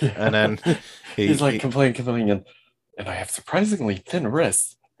 and Yeah. then he He's like he, complaining, and I have surprisingly thin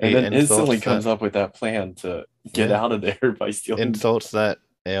wrists. And he then instantly insults that, comes up with that plan to get yeah, out of there by stealing. insults that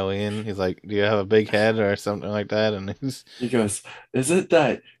alien. He's like, "Do you have a big head or something like that?" And he's He goes, "Is it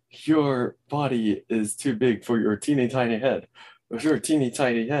that your body is too big for your teeny tiny head? Or is your teeny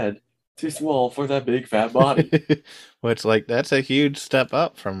tiny head too small for that big fat body?" which like that's a huge step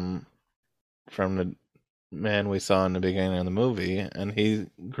up from the man we saw in the beginning of the movie, and he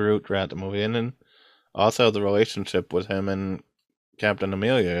grew throughout the movie, and then also the relationship with him and Captain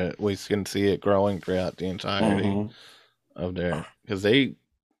Amelia, we can see it growing throughout the entirety Hmm. of their because they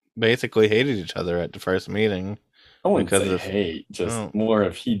basically hated each other at the first meeting I wouldn't because say of hate, just oh more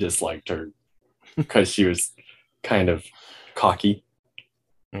of he disliked her because she was kind of cocky.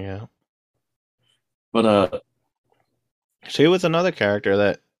 yeah, But she was another character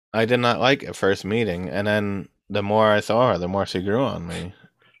that I did not like at first meeting, and then the more I saw her, the more she grew on me.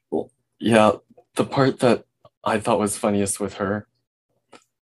 well, yeah, the part that I thought was funniest with her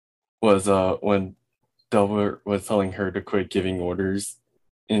was when Delbert was telling her to quit giving orders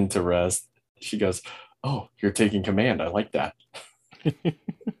and to rest. She goes, "Oh, you're taking command. I like that." I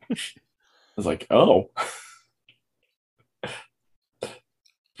was like, "Oh."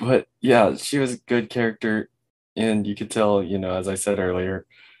 But yeah, she was a good character, and you could tell, as I said earlier,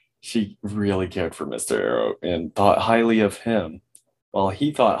 she really cared for Mr. Arrow and thought highly of him, while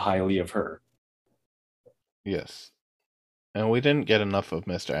he thought highly of her. Yes, and we didn't get enough of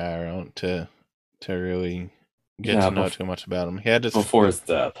Mr. Arrow to really get Yeah, to know too much about him. He had this before his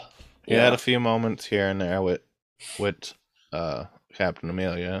death. he had a Yeah. few moments here and there with Captain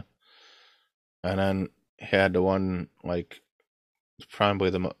Amelia, and then he had the one like probably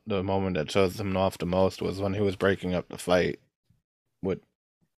the moment that shows him off the most was when he was breaking up the fight with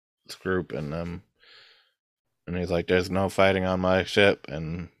this group and he's like, "There's no fighting on my ship,"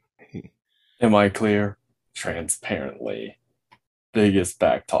 and he Am I clear? Transparently. Biggest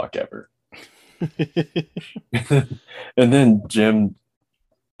back talk ever. And then Jim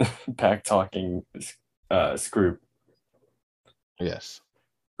back talking Scroop yes,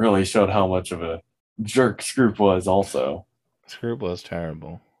 really showed how much of a jerk Scroop was also. Scrooge was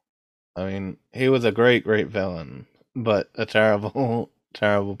terrible. I mean, he was a great villain, but a terrible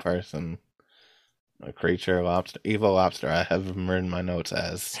terrible person. A creature, lobster, evil lobster. I have him written in my notes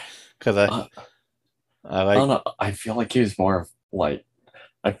as because Uh, I I don't like know. I feel like he was more of like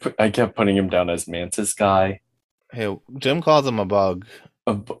I kept putting him down as Mantis guy. hey, Jim calls him a bug,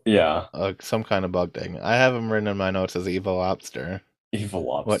 Yeah, some kind of bug thing. I have him written in my notes as evil lobster. evil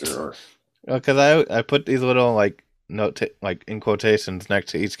lobster. What? Or Because I put these little like like in quotations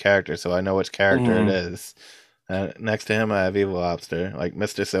next to each character, so I know which character it mm, is. Next to him, I have evil lobster. Like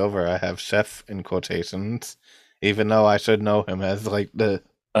Mr. Silver, I have chef in quotations, even though I should know him as like the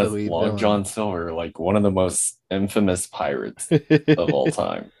as lead Long villain. John Silver, like one of the most infamous pirates of all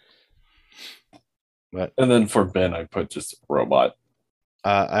time. But And then for Ben, I put just robot.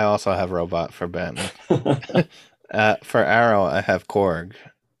 I also have robot for Ben. For Arrow, I have Korg.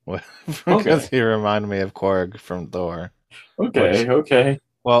 because Okay. he reminded me of Korg from Thor. Which, Okay.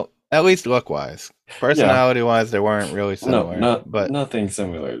 well, at least look wise, Yeah. personality wise, they weren't really No, similar. But nothing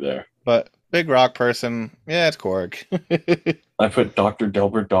similar there. big rock person, yeah, it's Korg. I put Dr.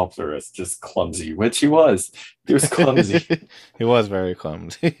 Delbert Doppler as just clumsy, which he was. He was clumsy. He was very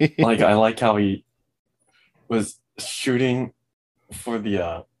clumsy. Like I like how he was shooting for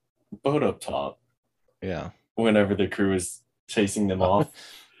the boat up top Yeah. whenever the crew was chasing them off.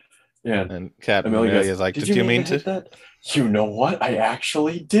 Yeah. And Captain Amelia goes, Amelia's like, "Did "Did you you mean to mean to?" hit that?" You know what? I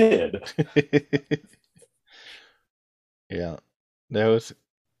actually did. Yeah. There was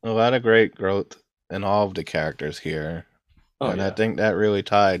a lot of great growth in all of the characters here. Oh And I yeah. think that really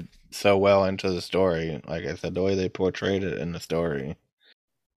tied so well into the story. Like I said, the way they portrayed it in the story.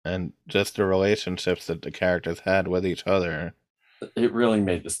 And just the relationships that the characters had with each other. It really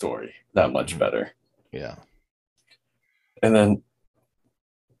made the story that much Mhm. better. Yeah. And then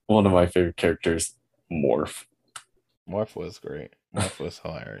one of my favorite characters, Morph. Morph was great. Morph was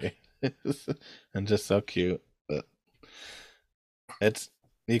hilarious. And just so cute. But it's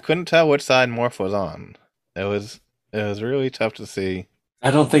you couldn't tell which side Morph was on. It was it was really tough to see.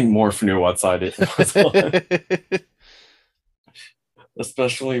 I don't think Morph knew what side it was on,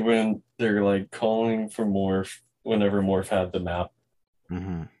 especially when they're like calling for Morph whenever Morph had the map.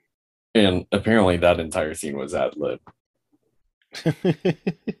 Hmm. And apparently that entire scene was ad lib.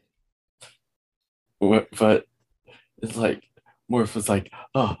 But it's like Morph was like,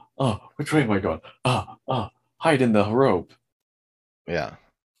 which way am I going? Hide in the rope. Yeah.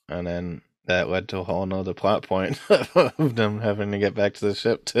 And then that led to a whole nother plot point of them having to get back to the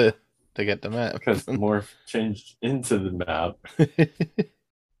ship to get the map. Because Morph changed into the map.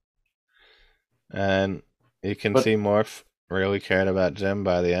 And you can But see Morph really cared about Jim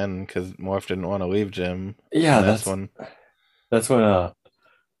by the end because Morph didn't want to leave Jim. yeah, And that's when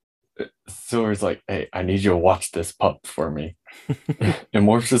Silver's like, hey, I need you to watch this pup for me. And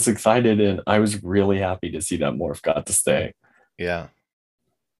Morph's just excited, and I was really happy to see that Morph got to stay. yeah,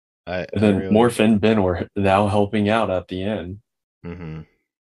 And I then really. Morph and Ben were now helping out at the end. Hmm.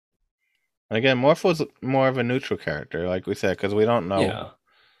 And again, Morph was more of a neutral character, like we said, because we don't know. Yeah.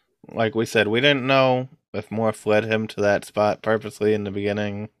 Like we said, we didn't know if Morph led him to that spot purposely in the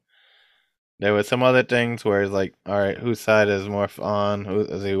beginning. There was some other things where it's like, all right, whose side is Morph on? Who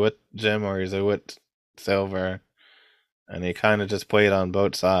is he with Jim or is he with Silver? And he kind of just played on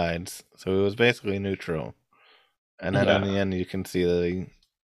both sides, so he was basically neutral. And then in Yeah. the end, you can see that he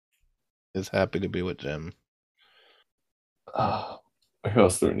is happy to be with Jim. Uh, who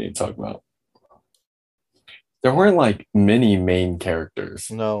else do we need to talk about? There weren't like many main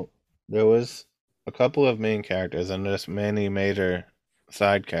characters. No, there was a couple of main characters and just many major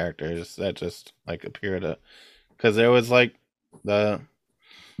side characters that just like appeared to, because there was like the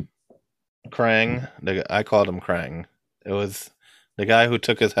Krang. I called him Krang. It was the guy who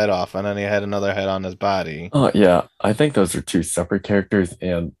took his head off, and then he had another head on his body. Oh yeah, I think those are two separate characters,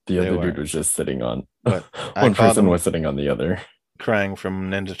 and the They other dude were, was just sitting on but I one called person him was sitting on the other. Krang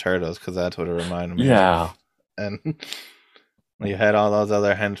from Ninja Turtles because that's what it reminded me Yeah, of. And you had all those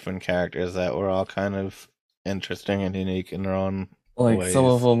other henchman characters that were all kind of interesting and unique in their own like some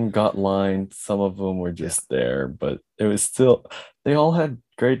of ways. them got lines, some of them were Yeah, just there, but it was still they all had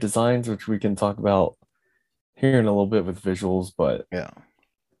great designs, which we can talk about here in a little bit with visuals, but yeah.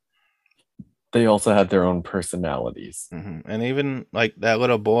 they also had their own personalities. And even like that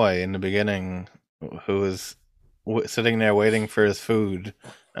little boy in the beginning who was sitting there waiting for his food,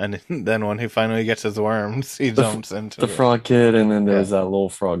 and then when he finally gets his worms, he The jumps the into it. frog kid, and then Yeah. there's that little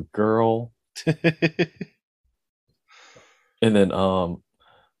frog girl, and then oh,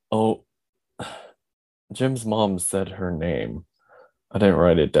 Jim's mom said her name. I didn't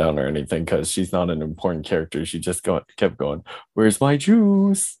write it down or anything because she's not an important character. She just kept going, "Where's my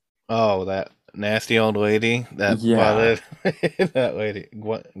juice?" Oh, that nasty old lady that Yeah, bothered that lady.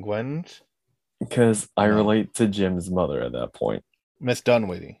 Gwen? because I No, relate to Jim's mother at that point. Miss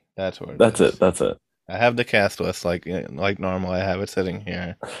Dunwitty. That's what it That's it. is. That's it. I have the cast list like normal. I have it sitting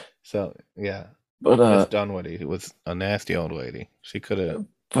here. So yeah, But Miss Dunwitty who was a nasty old lady. She could have.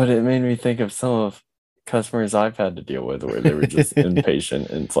 but it made me think of some of customers I've had to deal with where they were just impatient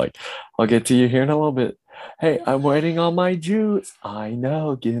and it's like, I'll get to you here in a little bit. Hey, I'm waiting on my juice. I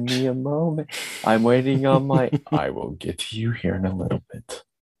know, give me a moment. I'm waiting on my I will get to you here in a little bit.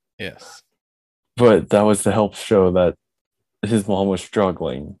 Yes. But that was to help show that his mom was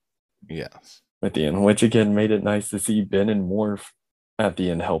struggling Yes. at the end, which again made it nice to see Ben and Morph at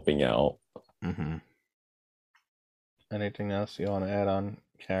the end helping out. Mm-hmm. Anything else you want to add on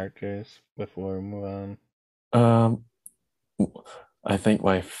characters before we move on? Um I think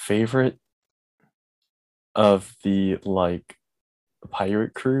my favorite of the like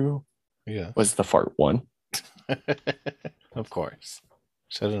pirate crew was Yes. the fart one. Of course.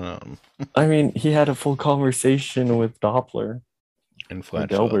 Should have known. I mean, he had a full conversation with Doppler In or Flatula.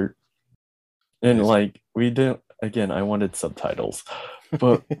 Delbert, and Is like we didn't. Again, I wanted subtitles,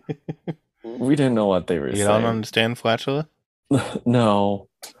 but we didn't know what they were You don't saying. understand Flatula? No,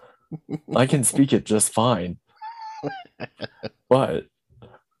 I can speak it just fine, but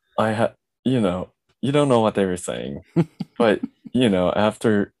I had, you know, you don't know what they were saying, but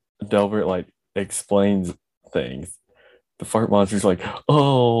after Delbert like explains things, the fart monster's like,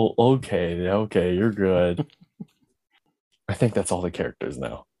 "Oh, okay, okay, you're good." I think that's all the characters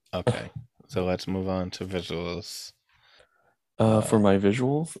now. Okay. So let's move on to visuals. For Uh, my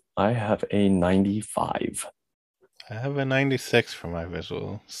visuals, I have a 95. I have a 96 for my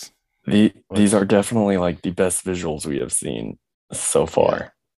visuals. These are Which, definitely like the best visuals we have seen so yeah,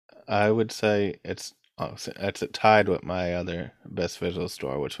 far. I would say it's tied with my other best visual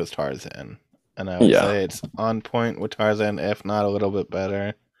store, which was Tarzan. And I would Yeah. say it's on point with Tarzan, if not a little bit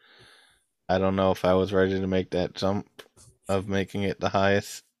better. I don't know if I was ready to make that jump of making it the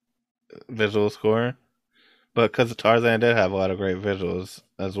highest visual score, but because Tarzan did have a lot of great visuals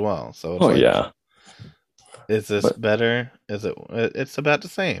as well, so it's Oh like, yeah. is this But better? Is it? It's about the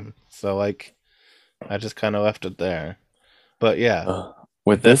same. So like, I just kind of left it there. But yeah, uh,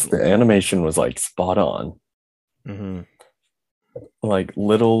 with this, definitely. the animation was like spot on. Hmm. Like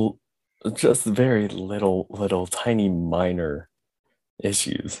little, just very little tiny minor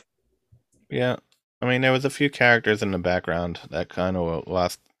issues. Yeah, I mean, there was a few characters in the background that kind of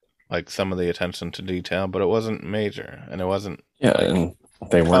lost like some of the attention to detail, but it wasn't major, and it wasn't Yeah, like and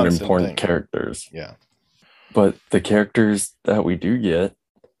they a weren't constant important thing. characters. Yeah, But the characters that we do get,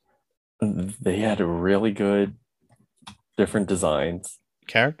 they had really good different designs.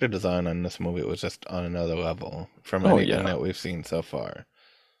 character design in this movie was just on another level from Oh anything yeah. that we've seen so far.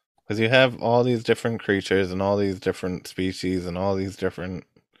 Because you have all these different creatures and all these different species and all these different,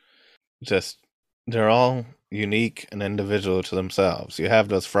 just, they're all unique and individual to themselves. You have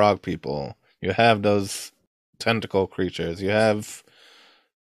those frog people, you have those tentacle creatures, you have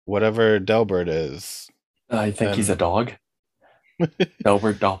whatever Delbert is, I think he's a and dog.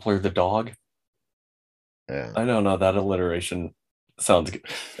 Albert Doppler the dog. yeah, I don't know. That alliteration sounds good.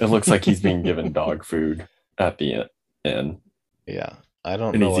 It looks like he's being given dog food at the end, yeah. I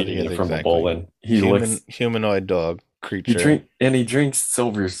don't and know he's what he eating is it from a bowl. exactly. And he looks, Humanoid dog creature. he drinks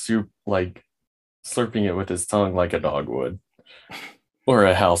silver soup like slurping it with his tongue like a dog would, or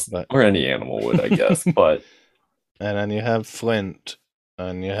a house, But or any animal would, I guess. and But then you have Flint,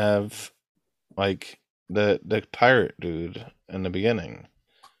 and you have like the pirate dude in the beginning.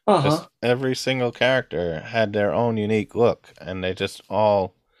 uh-huh. Just every single character had their own unique look, and they just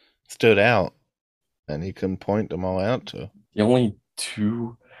all stood out, and you can point them all out to. The only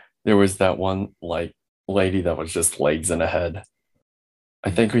two, there was that one like lady that was just legs and a head.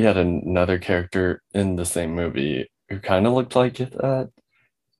 I think we had another character in the same movie who kind of looked like that,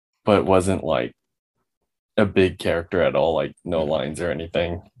 but wasn't like a big character at all, like no Mm, lines or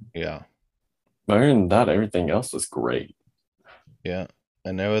anything. yeah, But other than that, everything else was great. yeah,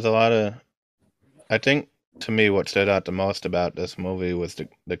 and there was a lot of. I think to me, what stood out the most about this movie was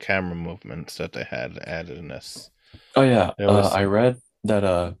the camera movements that they had added in this. Oh yeah, There was I read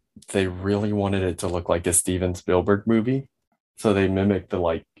that they really wanted it to look like a Steven Spielberg movie, so they mimicked the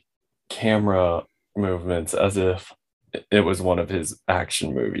like camera movements as if it was one of his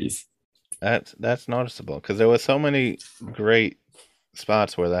action movies. that's noticeable because there was so many great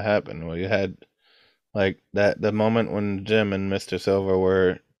spots where that happened. Where you had like that the moment when Jim and Mister Silver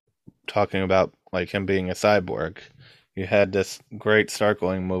were talking about like him being a cyborg, you had this great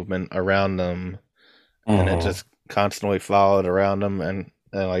circling movement around them, and it Hmm. just constantly followed around them, and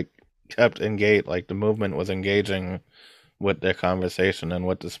like kept engaged. Like the movement was engaging with their conversation and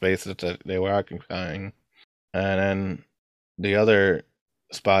with the spaces that they were occupying. And then the other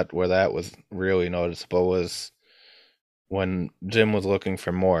spot where that was really noticeable was when Jim was looking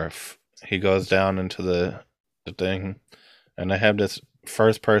for Morph. He goes down into the thing, and I have this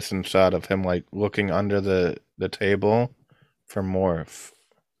first person shot of him like looking under the table for Morph,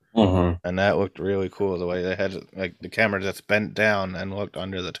 Hmm. and that looked really cool. The way they had like the camera just bent down and looked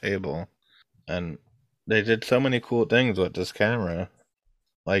under the table, and they did so many cool things with this camera,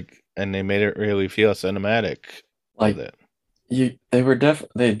 like, and they made it really feel cinematic with Like it.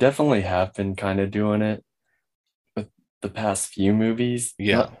 they definitely have been kind of doing it with the past few movies.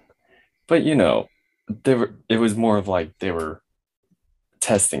 Yeah, Not, but it was more of like they were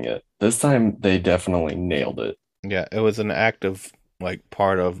testing it. This time they definitely nailed it. yeah, it was an act of like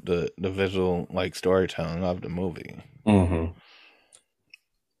part of the visual like storytelling of the movie. Mm-hmm.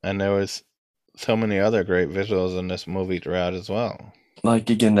 And there was so many other great visuals in this movie throughout as well. Like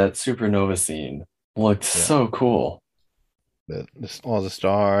again, that supernova scene looked Yeah, so cool. all the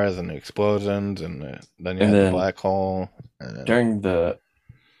stars and the explosions, and then you And had the then black hole, and during the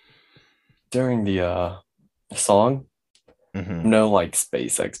during the song, hmm no like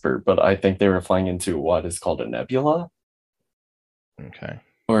space expert, but I think they were flying into what is called a nebula okay,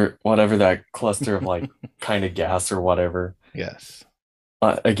 or whatever that cluster of like kind of gas or whatever. yes,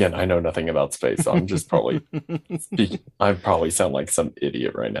 Again, I know nothing about space, so I'm just probably speaking. I probably sound like some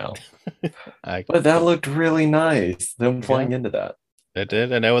idiot right now, I but that looked really nice. Them yeah, flying into that. it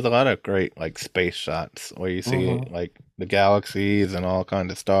did, and there was a lot of great like space shots where you see Hmm. like the galaxies and all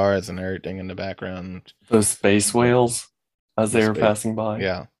kinds of stars and everything in the background. Those space Like whales as the they were space, passing by.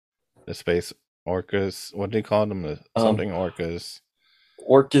 yeah, the space orcas. What do you call them? The Um, something orcas,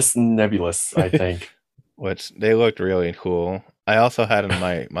 Orcus nebulus, I think. which they looked really cool. I also had in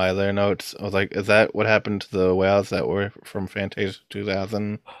my other notes. I was like, is that what happened to the whales that were from Fantasia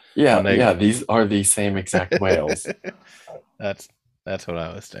 2000 when Yeah, they? yeah, these are the same exact whales. that's that's what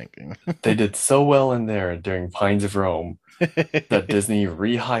I was thinking. They did so well in there during Pines of Rome that Disney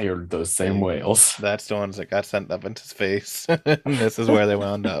rehired those There same you go. whales. That's the ones that got sent up into space. And this is where they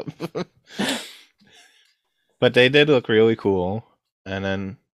wound up. But they did look really cool. And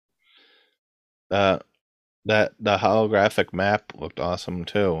then uh, that the holographic map looked awesome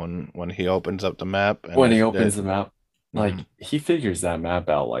too. When he opens up the map and When he it's opens that. the map, Hmm like he figures that map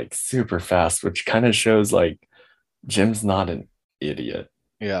out like super fast, which kind of shows like Jim's not an idiot.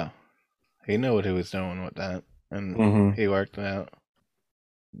 Yeah, he knew what he was doing with that, and Hmm. he worked it out.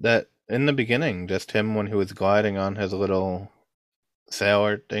 That in the beginning, just him when he was gliding on his little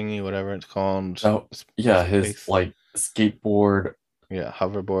sailor thingy, whatever it's called, So yeah, his space, like skateboard, yeah,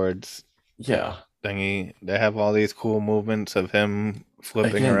 hoverboards yeah. thingy. They have all these cool movements of him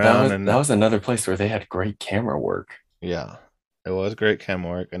flipping Again, around, that and was another place where they had great camera work. yeah, it was great cam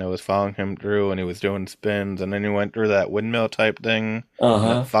work, and it was following him through, and he was doing spins, and then he went through that windmill type thing,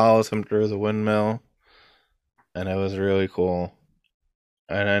 and it Uh-huh. follows him through the windmill, and it was really cool.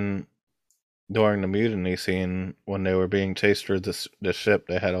 And then during the mutiny scene, when they were being chased through the ship,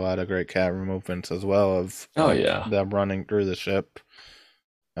 they had a lot of great camera movements as well of Oh like yeah. them running through the ship,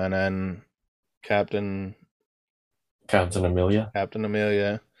 and then Captain Captain Amelia. Captain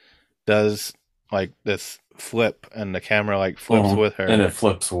Amelia does like this flip, and the camera like flips Mhm. with And her, it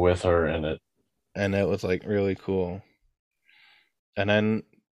flips with her in it. and it was like really cool. And then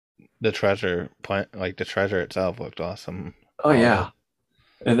the treasure plant, like the treasure itself, looked awesome. Oh All the yeah.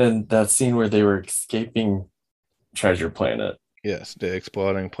 And then that scene where they were escaping Treasure Planet. yes, the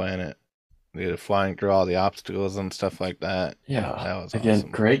exploding planet, the flying through all the obstacles and stuff like that. Yeah. That was Again,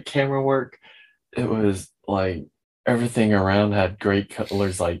 awesome. great camera work. It was like everything around had great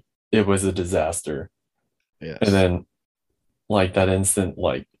colors, like it was a disaster. And Yes. then like that instant,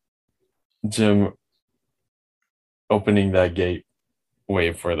 like Jim opening that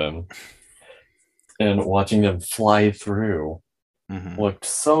gateway for them and watching them fly through hmm looked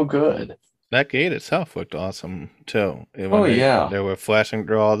so good. That gate itself looked awesome too. When Oh yeah. they were flashing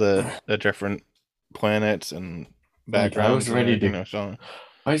through all the different planets and Like backgrounds and everything, they're showing.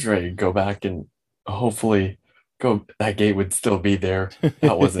 I was ready to go back and hopefully go that gate would still be there.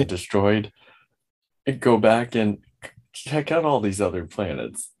 That wasn't destroyed. And go back and check out all these other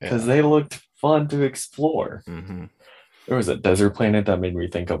planets because Yeah. they looked fun to explore. hmm There was a desert planet that made me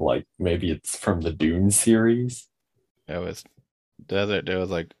think of like maybe it's from the Dune series. There was desert. There was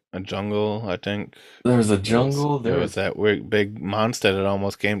like a jungle. I think There was a it was. jungle. It There was was that weird big monster that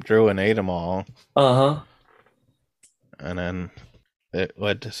almost came through and ate them all, uh-huh. and then it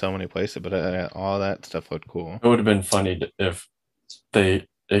led to so many places. But all that stuff looked cool. It would have been funny if they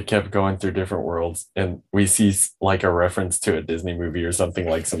it kept going through different worlds and we see like a reference to a Disney movie or something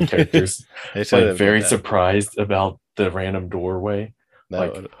like some characters They should like have did very that. surprised about the random doorway. That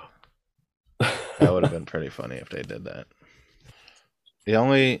Like would that would have been pretty funny if they did that. The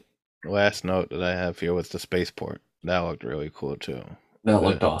only last note that I have here was the spaceport. That looked really cool too. that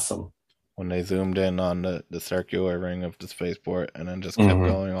looked The awesome. when they zoomed in on the circular ring of the spaceport and then just kept Hmm.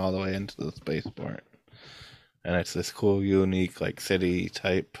 going all the way into the spaceport. And it's this cool, unique, like city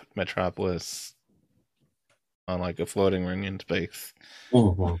type metropolis on like a floating ring in space.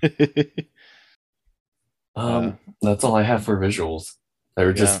 Hmm. uh, That's all I have for visuals. They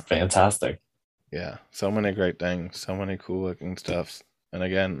were yeah, just fantastic. yeah. So many great things, so many cool looking stuffs. And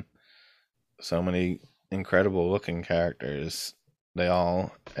again, so many incredible looking characters. They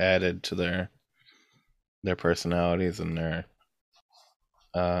all added to their personalities and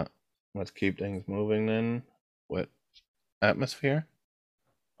Uh, let's keep things moving then. What atmosphere?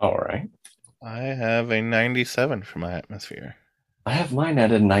 All right. I have a 97 for my atmosphere. I have mine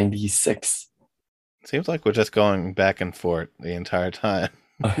at a 96. Seems like we're just going back and forth the entire time,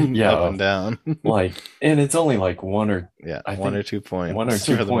 up Yeah, and down. and it's only like Yeah, I one or think 2 points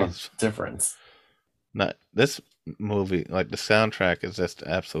two for the point most. difference. Not this movie, like the soundtrack is just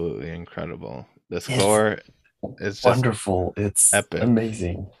absolutely incredible. The It's score is just wonderful. It's epic.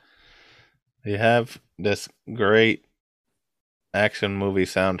 amazing. You have this great action movie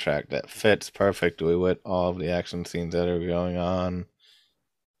soundtrack that fits perfectly with all of the action scenes that are going on.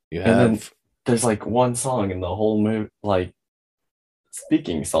 You And then have, there's like one song in the whole movie, like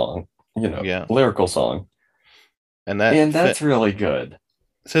speaking song, yeah, lyrical song. and that And fit. that's really good.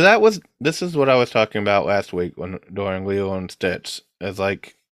 So this is what I was talking about last week when during Lilo and Stitch. Is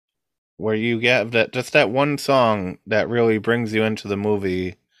like where you get that just that one song that really brings you into the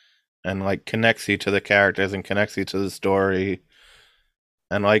movie and like connects you to the characters and connects you to the story.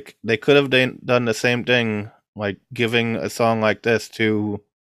 And like they could have done the same thing, like giving a song like this to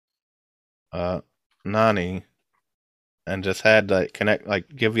uh Nani and just had like connect, like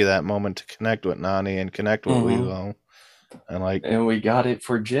give you that moment to connect with Nani and connect with Hmm. Lilo, and like And we got it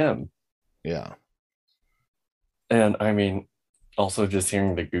for Jim. yeah, And I mean, also just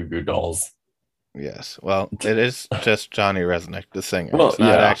hearing the Goo Goo Dolls. yes. Well, it is just Johnny Resnick, the singer. Well, It's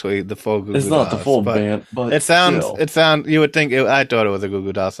not yeah, actually the full Goo it's Goo not the Dolls, full but band, but still, you would think I thought it was a Goo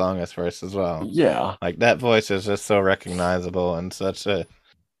Goo Doll song at first as well. yeah. Like that voice is just so recognizable and such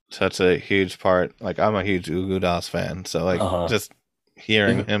a huge part. Like I'm a huge Goo Goo Dolls fan, so like Uh-huh. just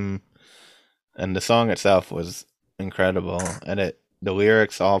hearing Even, him and the song itself was incredible, and the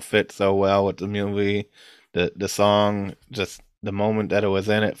lyrics all fit so well with the movie. The song, just the moment that it was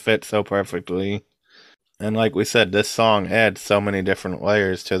in, it fit so perfectly. And like we said, this song adds so many different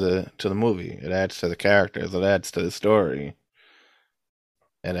layers to the movie. It adds to the characters. It adds to the story.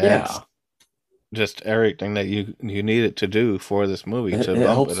 It adds yeah, just everything that you need it to do for this movie to it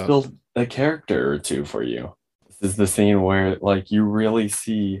bump it helps up. build a character or two for you. This is the scene where like you really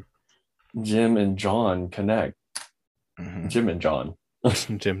see Jim and John connect. Hmm. Jim and John.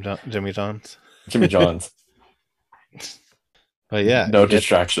 Jimmy John's. Jimmy John's. But yeah, No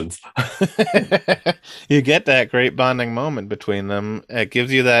distractions. you get that great bonding moment between them. It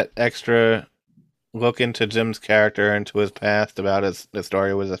gives you that extra look into Jim's character, into his past, about the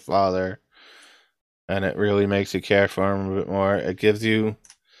story with his father, and it really makes you care for him a bit more. It gives you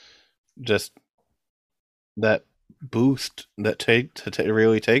just that boost that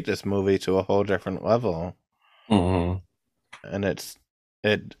really take this movie to a whole different level, Hmm. and it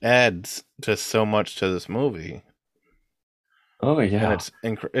adds just so much to this movie. Oh And yeah. it's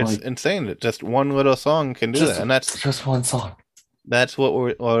Like insane that just one little song can do just that, and just one song. that's what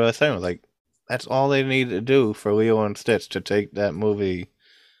I was saying. Like that's all they need to do for Lilo and Stitch to take that movie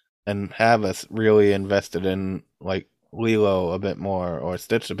and have us really invested in like Lilo a bit more or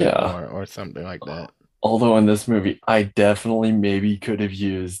Stitch a bit Yeah. more or something like that. Although in this movie, I definitely maybe could have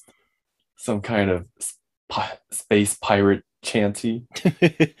used some kind of space pirate chanty.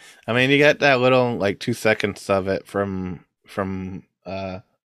 I mean, you get that little like 2 seconds of it from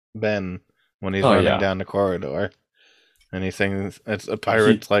Ben when he's Oh running yeah. down the corridor and he sings, "It's a He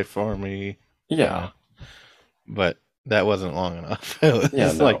pirate's life for me." Yeah, yeah. but that wasn't long enough. It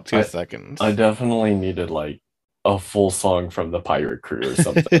Yeah, was like no. two I seconds. definitely needed like a full song from the pirate crew or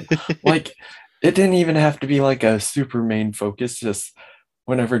something. Like it didn't even have to be like a super main focus, just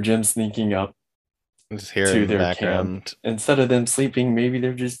whenever Jim's sneaking up Just hear it to in the their camp, background. instead of them sleeping, maybe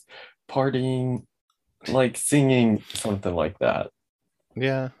they're just partying, like singing something like that.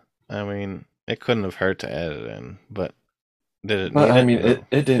 Yeah, I mean, it couldn't have hurt to add it in, but did it But need I it? mean, No.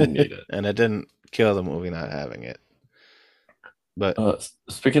 it didn't need it. And it didn't kill the movie not having it. But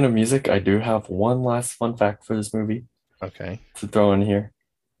Speaking of music, I do have one last fun fact for this movie okay. to throw in here.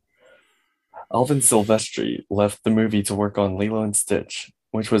 Alvin Silvestri left the movie to work on Lilo and Stitch,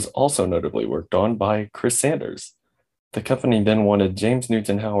 which was also notably worked on by Chris Sanders. The company then wanted James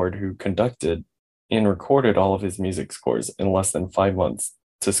Newton Howard, who conducted and recorded all of his music scores in less than 5 months,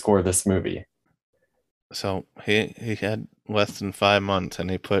 to score this movie. So he had less than 5 months and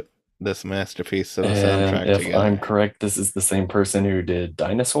he put this masterpiece of a And soundtrack if I'm together. correct, this is the same person who did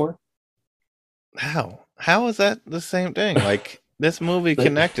Dinosaur. How? How is that the same thing? Like this movie They,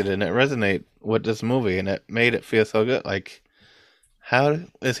 connected and it resonated with this movie and it made it feel so good. Like how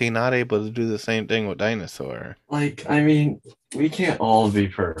is he not able to do the same thing with Dinosaur? like, I mean, we can't all be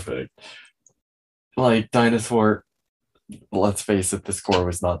perfect. Like Dinosaur, let's face it, the score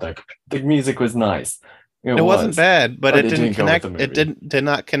was not that good. The music was nice, It wasn't bad, but but it it didn't didn't go with connect. the It movie. did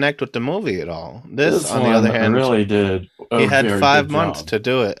not connect with the movie at all. This, This on the one other hand, really did he a had very good 5 months job. to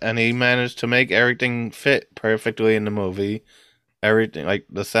do it, and he managed to make everything fit perfectly in the movie. Everything, like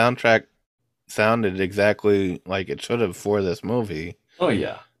the soundtrack, sounded exactly like it should have for this movie, Oh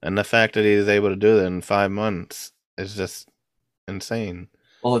yeah. and the fact that he was able to do that in 5 months is just insane.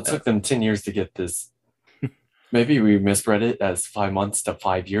 Well, it Uh, took them 10 years to get this. Maybe we misread it as 5 months to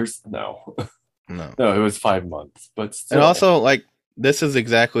 5 years. No, no, no, it was 5 months, but and still. also like this is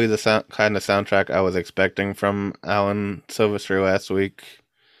exactly the kind of soundtrack I was expecting from Alan Silvestri last week.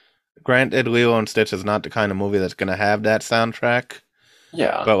 Granted, Lilo and Stitch is not the kind of movie that's going to have that soundtrack,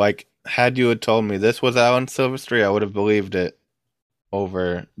 Yeah, but like, had you had told me this was Alan Silvestri, I would have believed it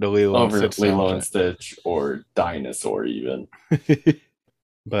over the Lilo and over Stitch Lilo and soundtrack. Stitch or Dinosaur, even.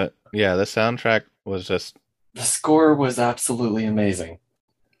 But yeah, the soundtrack was just, The score was absolutely amazing.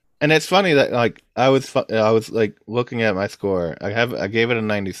 and it's funny that like I was like looking at my score. I gave it a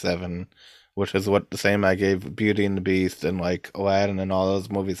 97, which is what the same I gave Beauty and the Beast and like Aladdin and all those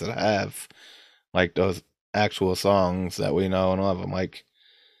movies that have like those actual songs that we know and love. I'm like,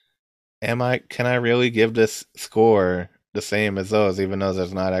 can I really give this score the same as those, even though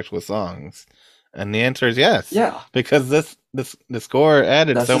there's not actual songs? And the answer is yes, Yeah, because the score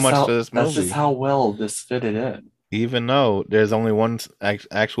added so much to this that's just movie. how well this fitted in. Even though there's only one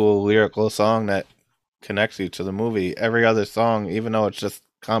actual lyrical song that connects you to the movie, every other song, even though it's just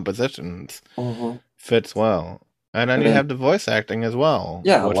compositions, Hmm. fits well. And then And you then have the voice acting as well,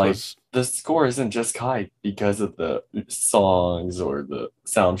 yeah, which like was the score isn't just hype because of the songs or the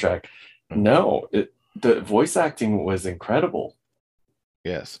soundtrack. No, the voice acting was incredible.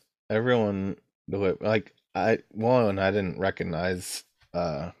 yes, everyone like I didn't recognize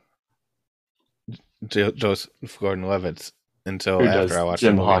uh Joseph Gordon-Levitt until Who after I does watched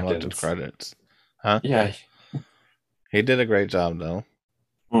the Jim movie and looked at the Hawkins? credits. Huh? Yeah. He did a great job though.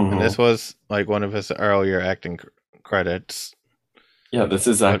 And Hmm. this was like one of his earlier acting credits. Yeah, this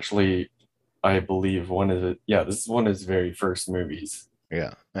is But actually, I believe, this is one of his very first movies.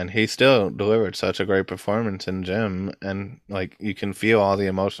 yeah, and he still delivered such a great performance in Jim, and like you can feel all the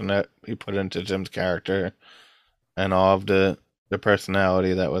emotion that he put into Jim's character and all of the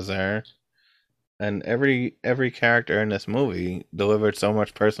personality that was there. And every character in this movie delivered so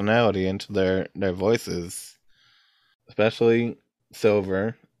much personality into their voices, especially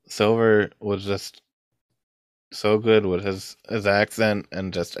Silver. Silver was just so good with his accent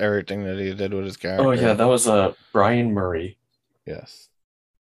and just everything that he did with his Oh yeah, character. that was Brian Murray, Yes.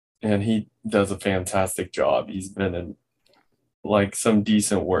 and he does a fantastic job. He's been in like some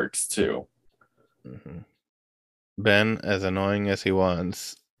decent works too. Hmm. Ben, as annoying as he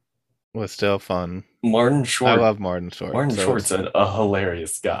was still fun. Martin I Short, love Martin Short, Martin so Short's it's a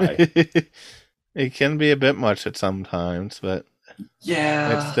hilarious guy. it can be a bit much at sometimes, but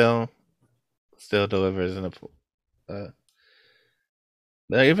it Yeah, still delivers in uh,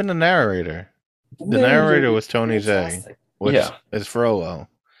 even the narrator. the The narrator narrator is was Tony J, fantastic. which Yeah, is Frollo,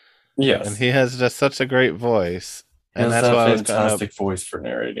 and yes, he has just such a great voice, he and has that's that why fantastic voice for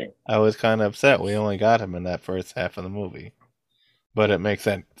narrating. I was kind of upset we only got him in that first half of the movie. But it makes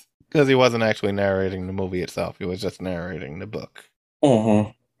sense because he wasn't actually narrating the movie itself; he was just narrating the book.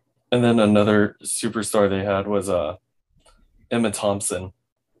 Hmm. And then another superstar they had was Emma Thompson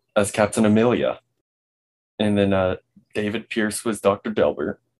as Captain Amelia, and then David Pierce was Dr.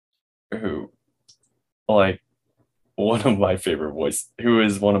 Delbert, who like who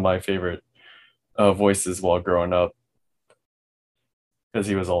is one of my favorite voices while growing up, because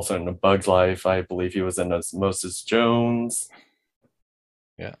he was also in A Bug's Life. I believe he was in Osmosis Jones.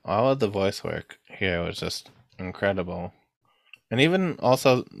 Yeah, all of the voice work here was just incredible. And even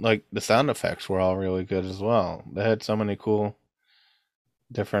also, like, the sound effects were all really good as well. They had so many cool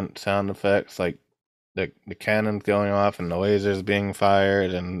different sound effects, like the cannons going off and the lasers being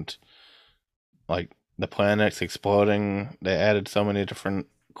fired and, like, the planets exploding. They added so many different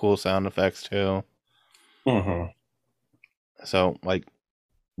cool sound effects too. Hmm. So, like,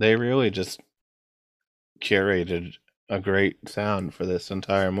 they really just curated a great sound for this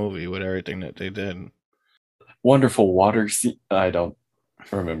entire movie with everything that they did. Wonderful water scene. I don't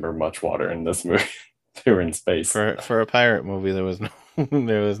remember much water in this movie. They were in space, For a pirate movie, there was no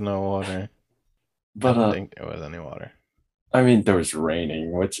there was no water. I but don't think there was any water. I mean, there was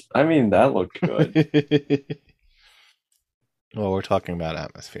raining, which I mean that looked good. Well, we're talking about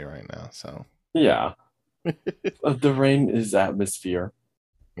atmosphere right now, so Yeah, the rain is atmosphere.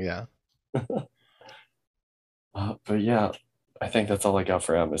 yeah. But yeah, I think that's all I got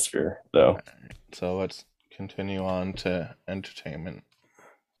for atmosphere, though. So let's continue on to entertainment.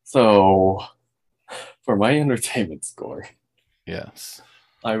 So For my entertainment score, Yes.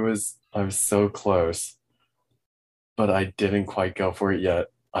 I was so close, but I didn't quite go for it yet.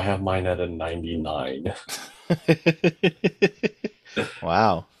 I have mine at a 99.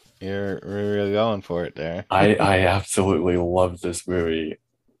 Wow. You're really going for it there. I absolutely love this movie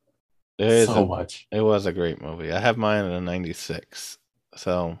There is so a much. It was a great movie. I have mine at a 96.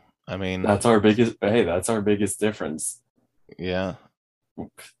 So, I mean, That's our biggest difference yeah,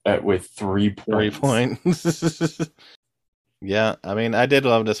 with 3 points. 3 points. Yeah, I mean, I did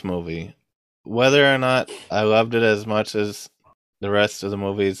love this movie. Whether or not I loved it as much as the rest of the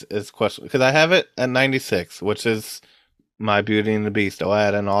movies is question because I have it at 96, which is my Beauty and the Beast,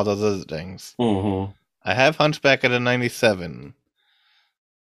 Aladdin, and all those other things. Mm-hmm. I have Hunchback at a 97,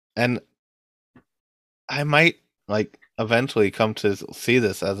 and I might like eventually come to see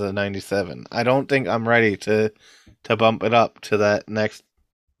this as a 97. I don't think I'm ready to bump it up to that next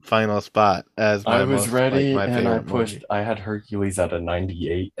final spot as I my was most like ready my and favorite movie. I had Hercules at a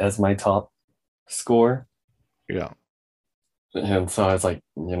 98 as my top score. Yeah. And so I was like,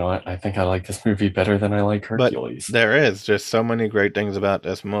 you know what? I think I like this movie better than I like But Hercules. there is just so many great things about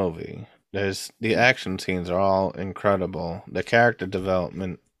this movie. There's the action scenes are all incredible. The character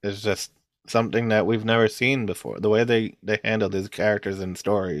development is just something that we've never seen before. The way they handle these characters and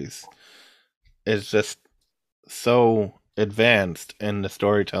stories is just so advanced in the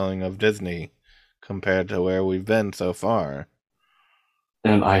storytelling of Disney compared to where we've been so far.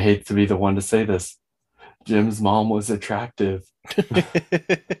 And I hate to be the one to say this. Jim's mom was attractive.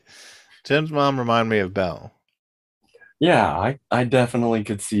 Tim's mom reminded me of Belle. Yeah, I definitely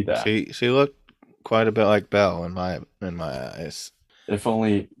could see that. She looked quite a bit like Belle in my eyes. If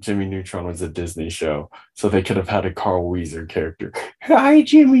only Jimmy Neutron was a Disney show, so they could have had a Carl Weezer character. Hi,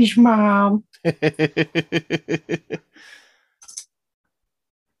 Jimmy's mom.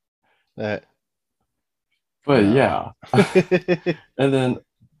 That But no. yeah. And then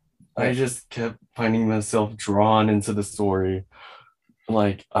I just kept finding myself drawn into the story.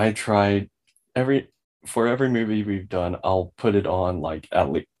 Like I tried every for every movie we've done, I'll put it on like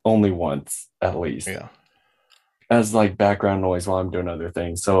at least only once at least Yeah. as like background noise while I'm doing other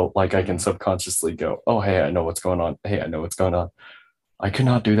things. So like I can Mhm. subconsciously go, oh hey, I know what's going on. Hey, I know what's going on. I could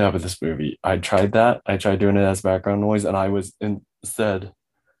not do that with this movie. I tried that. I tried doing it as background noise, and I was instead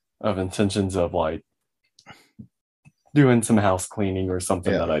of intentions of like doing some house cleaning or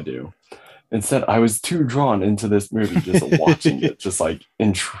something Yeah. that I do. Instead, I was too drawn into this movie, just watching it, just like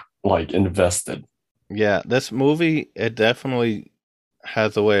invested. Yeah, this movie it definitely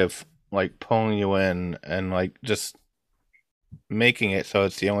has a way of like pulling you in and like just making it so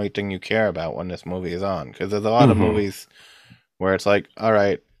it's the only thing you care about when this movie is on. Because there's a lot of Mm-hmm. movies where it's like, all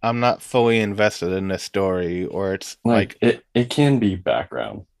right, I'm not fully invested in this story, or it's Like like, it can be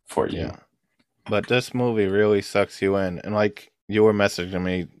background for yeah. you. But this movie really sucks you in. And like you were messaging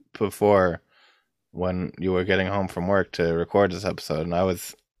me before when you were getting home from work to record this episode, and I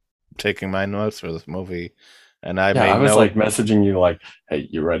was taking my notes for this movie, and I Yeah, made I was no like messaging you like, "Hey,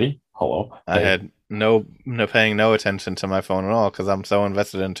 you ready? Hello, I hey." had no paying no attention to my phone at all because I'm so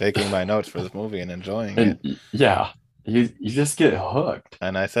invested in taking my notes for this movie and enjoying And it. yeah, you just get hooked.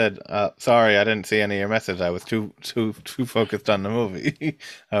 And I said, "Sorry, I didn't see any of your message. I was too focused on the movie.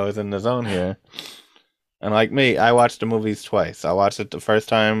 I was in the zone here." And like me, I watched the movies twice. I watched it the first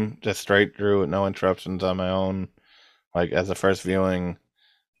time just straight through with no interruptions on my own, like as a first viewing,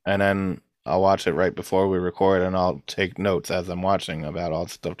 and then I'll watch it right before we record, and I'll take notes as I'm watching about all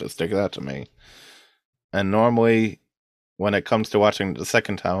the stuff that sticks out to me. And normally, when it comes to watching it the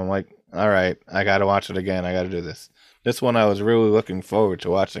second time, I'm like, all right, I got to watch it again. I got to do this. This one, I was really looking forward to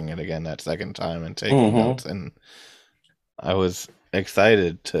watching it again that second time and taking Mm-hmm. notes, and I was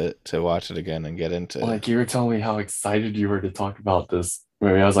excited to watch it again and get into Like you were telling me how excited you were to talk about this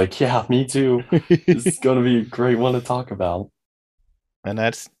movie. I was like, yeah, me too. This is it. gonna be a great one to talk about. And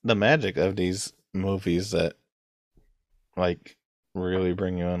that's the magic of these movies that like really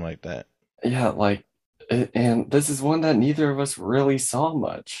bring you in like that. Yeah, like, and this is one that neither of us really saw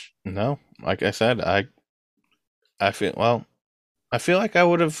much. No, like I said, I feel well. I feel like I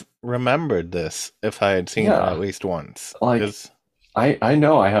would have remembered this if I had seen it at Yeah, least once. like Because I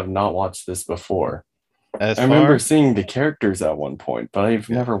know I have not watched this before. as I remember far seeing the characters at one point, but I've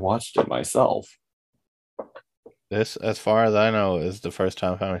yeah, never watched it myself. this as far as I know is the first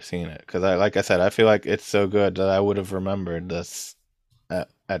time I've seen it. Because I like I said, I feel like it's so good that I would have remembered this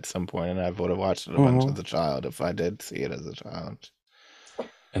at some point, and I would have watched it a bunch Hmm. as a child if I did see it as a child.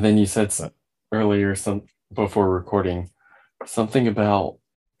 And then you said But earlier, some before recording, something about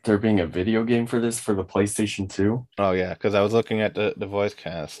there being a video game for this for the PlayStation 2? Oh yeah, because I was looking at the voice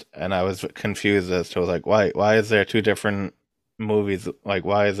cast and I was confused as to like why is there two different movies? Like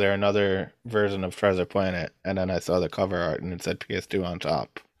why is there another version of Treasure Planet? And then I saw the cover art and it said PS2 on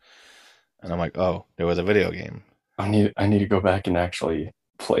top, and I'm like, oh, there was a video game. I need to go back and actually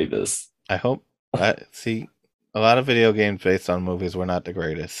play this. I hope I see a lot of video games based on movies were not the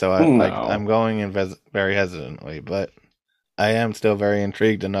greatest, so I'm No. going in very hesitantly, but I am still very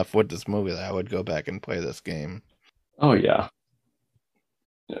intrigued enough with this movie that I would go back and play this game. Oh yeah.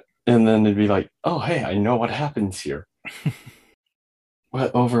 And then it'd be like, oh hey, I know what happens here.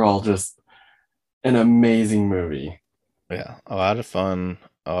 But overall, just an amazing movie. Yeah, a lot of fun,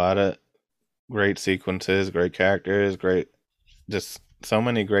 a lot of great sequences, great characters, great, just so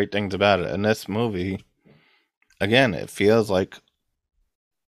many great things about it. And this movie, again, it feels like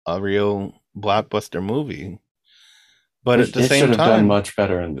a real blockbuster movie, but at the It should same have done time, much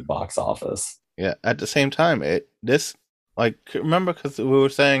better in the box office. yeah, at the same time, it this like remember because we were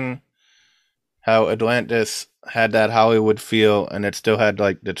saying how Atlantis had that Hollywood feel and it still had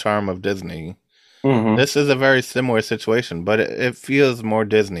like the charm of Disney. Hmm. This is a very similar situation, but it feels more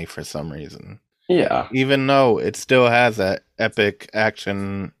Disney for some reason. Yeah. Even though it still has that epic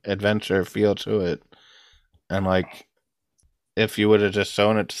action adventure feel to it. And like if you would have just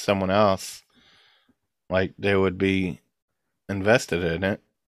shown it to someone else, like they would be invested in it.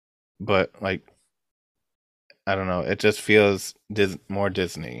 But like I don't know, it just feels more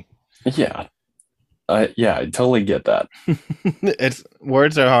Disney. Yeah. I totally get that. It's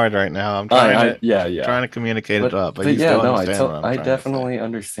words are hard right now. I'm Yeah, yeah. trying to communicate it up, but But you yeah, still no, understand what I'm I trying to say. definitely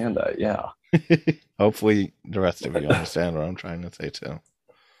understand that. Yeah. Hopefully, the rest of you understand what I'm trying to say too.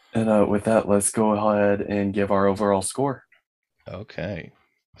 And with that, let's go ahead and give our overall score. Okay,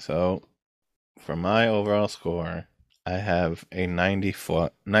 so for my overall score, I have a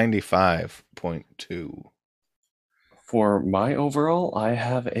 95.2. For my overall, I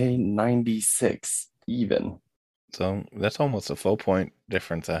have a 96 even. So that's almost a full point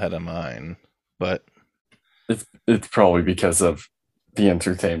difference ahead of mine. But It's probably because of the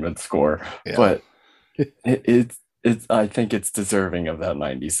entertainment score, yeah, but it's I think it's deserving of that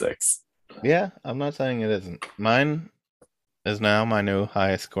 96. yeah, I'm not saying it isn't. Mine is now my new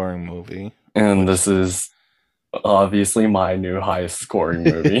highest scoring movie, And which this is obviously my new highest scoring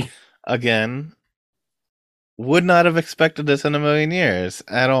movie. again would not have expected this in a million years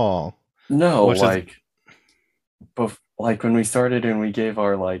at all. No, Which is like when we started and we gave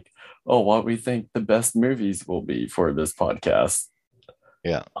our like, oh, what we think the best movies will be for this podcast.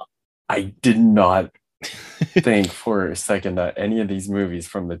 yeah. I did not think for a second that any of these movies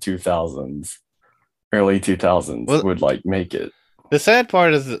from the 2000s, early 2000s Well, would like make it. the sad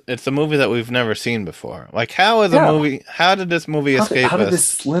part is it's a movie that we've never seen before. Like, how is a Yeah. movie? How did this movie escape How did this us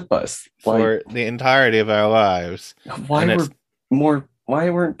slip us? Like, for the entirety of our lives? why And were why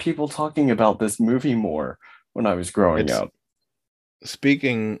weren't people talking about this movie more when I was growing it's up?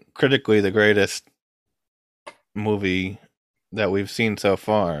 speaking critically the greatest movie that we've seen so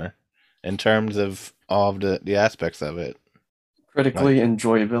far in terms of all of the aspects of it. Like, Critically,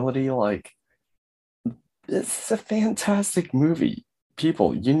 enjoyability, like it's a fantastic movie.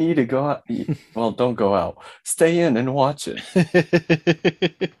 People, you need to go out. Well, don't go out. Stay in and watch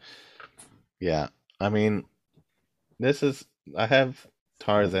it. yeah, I mean, this is I have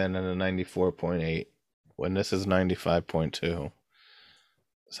Tarzan in a 94.8 when this is 95.2.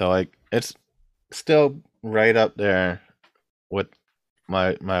 So like it's still right up there with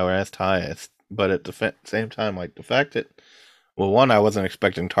my last highest, but at the same time, like the fact that well, one, I wasn't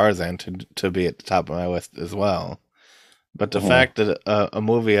expecting Tarzan to be at the top of my list as well, but the Mhm. fact that a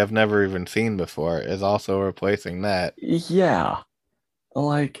movie I've never even seen before is also replacing that, Yeah,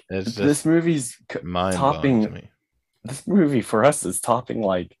 like it's just mind blowing to topping. me. This movie for us is topping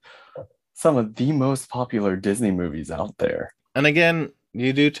like some of the most popular Disney movies out there. And again,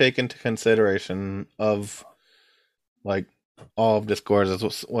 you do take into consideration of like all of the scores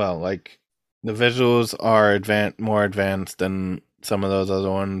as well. Like the visuals are more advanced than some of those other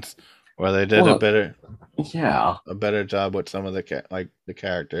ones, where they did Well, yeah, a better job with some of the like the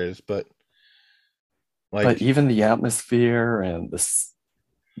characters. But but like even the atmosphere and the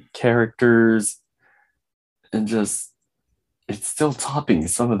characters and just it's still topping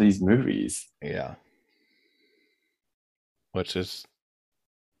some of these movies. yeah, which is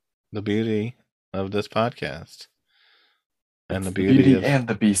the beauty of this podcast and the It's the beauty beauty of. and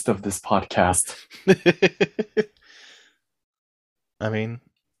the beast of this podcast. I mean,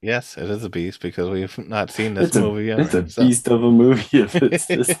 yes, it is a beast because we've not seen this movie It's a ever. So beast of a movie if it's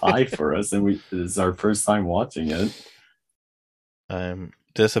this high for us and we this is our first time watching it. I'm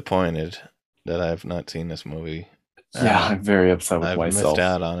disappointed that I've not seen this movie. Yeah, I'm very upset with I've missed myself.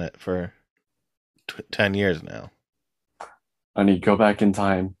 out on it for 10 years now. I need to go back in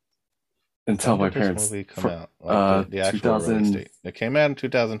time and tell When my did this parents movie come for out? Like the actual release 2000. date. It came out in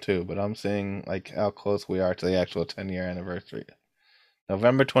 2002, but I'm seeing like how close we are to the actual 10-year anniversary.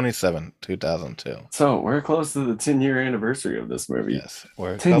 November 27th, 2002. So we're close to the 10-year anniversary of this movie. Yes,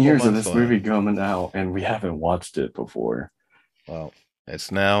 we're a 10 couple years of months this away. movie coming out, and we haven't watched it before. Well,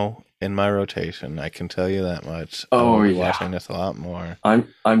 it's now in my rotation. I can tell you that much. I Oh will be yeah, watching this a lot more.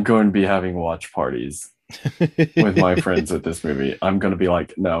 I'm going to be having watch parties with my friends with this movie. I'm going to be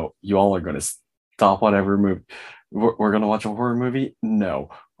like, no, you all are going to stop whatever movie. We're going to watch a horror movie. No,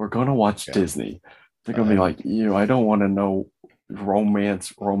 we're going to watch Yeah. Disney. They're going to be like, I don't want to know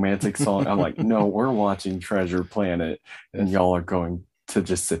romantic song. I'm like, no, we're watching Treasure Planet, and y'all are going to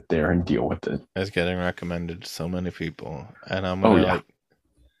just sit there and deal with it. It's getting recommended to so many people, and I'm gonna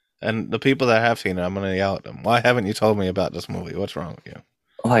and the people that have seen it, I'm gonna yell at them. Why haven't you told me about this movie? What's wrong with you?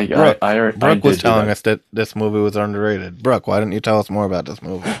 Like Brooke was telling us that this movie was underrated. Brooke, why didn't you tell us more about this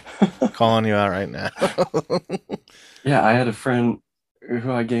movie? Calling you out right now. Yeah, I had a friend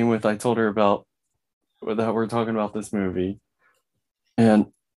who I game with. I told her about that we're talking about this movie,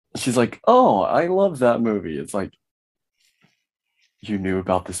 and she's like, "Oh, I love that movie." It's like, you knew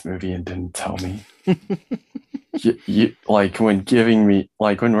about this movie and didn't tell me. you like when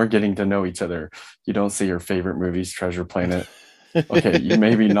we're getting to know each other, you don't say your favorite movie's Treasure Planet. Okay, you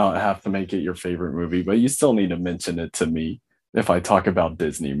maybe not have to make it your favorite movie, but you still need to mention it to me if I talk about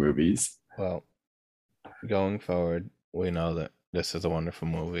Disney movies. Well, going forward, we know that this is a wonderful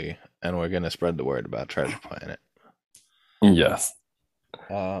movie, and we're gonna spread the word about Treasure Planet. Yes.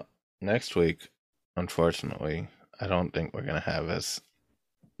 Next week, unfortunately, I don't think we're gonna have as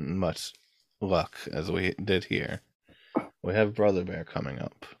much luck as we did here. We have Brother Bear coming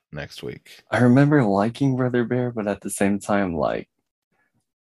up next week. I remember liking Brother Bear, but at the same time, like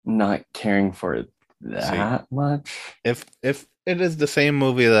not caring for it that much. If it is the same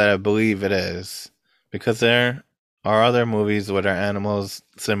movie that I believe it is, because there are other movies with our animals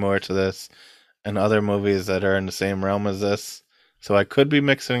similar to this, and other movies that are in the same realm as this, so I could be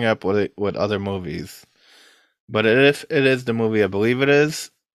mixing up with other movies. But if it is the movie I believe it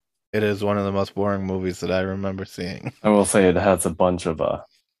is one of the most boring movies that I remember seeing. I will say it has a bunch of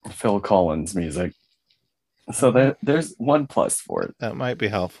Phil Collins music, so there's one plus for it. That might be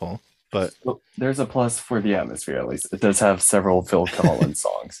helpful, but there's a plus for the atmosphere. At least it does have several Phil Collins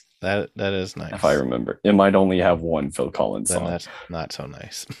songs. that is nice. If I remember, it might only have one Phil Collins song. Then that's not so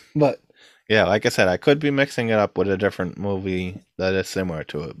nice. But yeah, like I said, I could be mixing it up with a different movie that is similar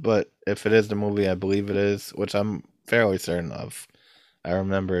to it. But if it is the movie I believe it is, which I'm fairly certain of, I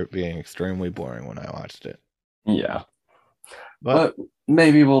remember it being extremely boring when I watched it. Yeah. But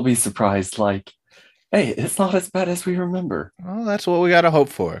maybe we'll be surprised, like, hey, it's not as bad as we remember. Well, that's what we got to hope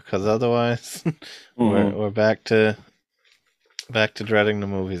for, because otherwise we're back to dreading the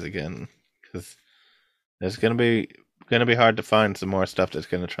movies again. Because it's gonna be hard to find some more stuff that's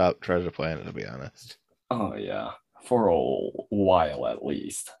gonna top Treasure Planet, to be honest. Oh yeah, for a while at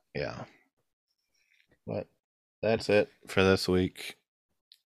least. Yeah. But that's it for this week.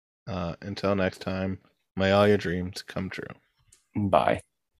 Until next time, may all your dreams come true. Bye.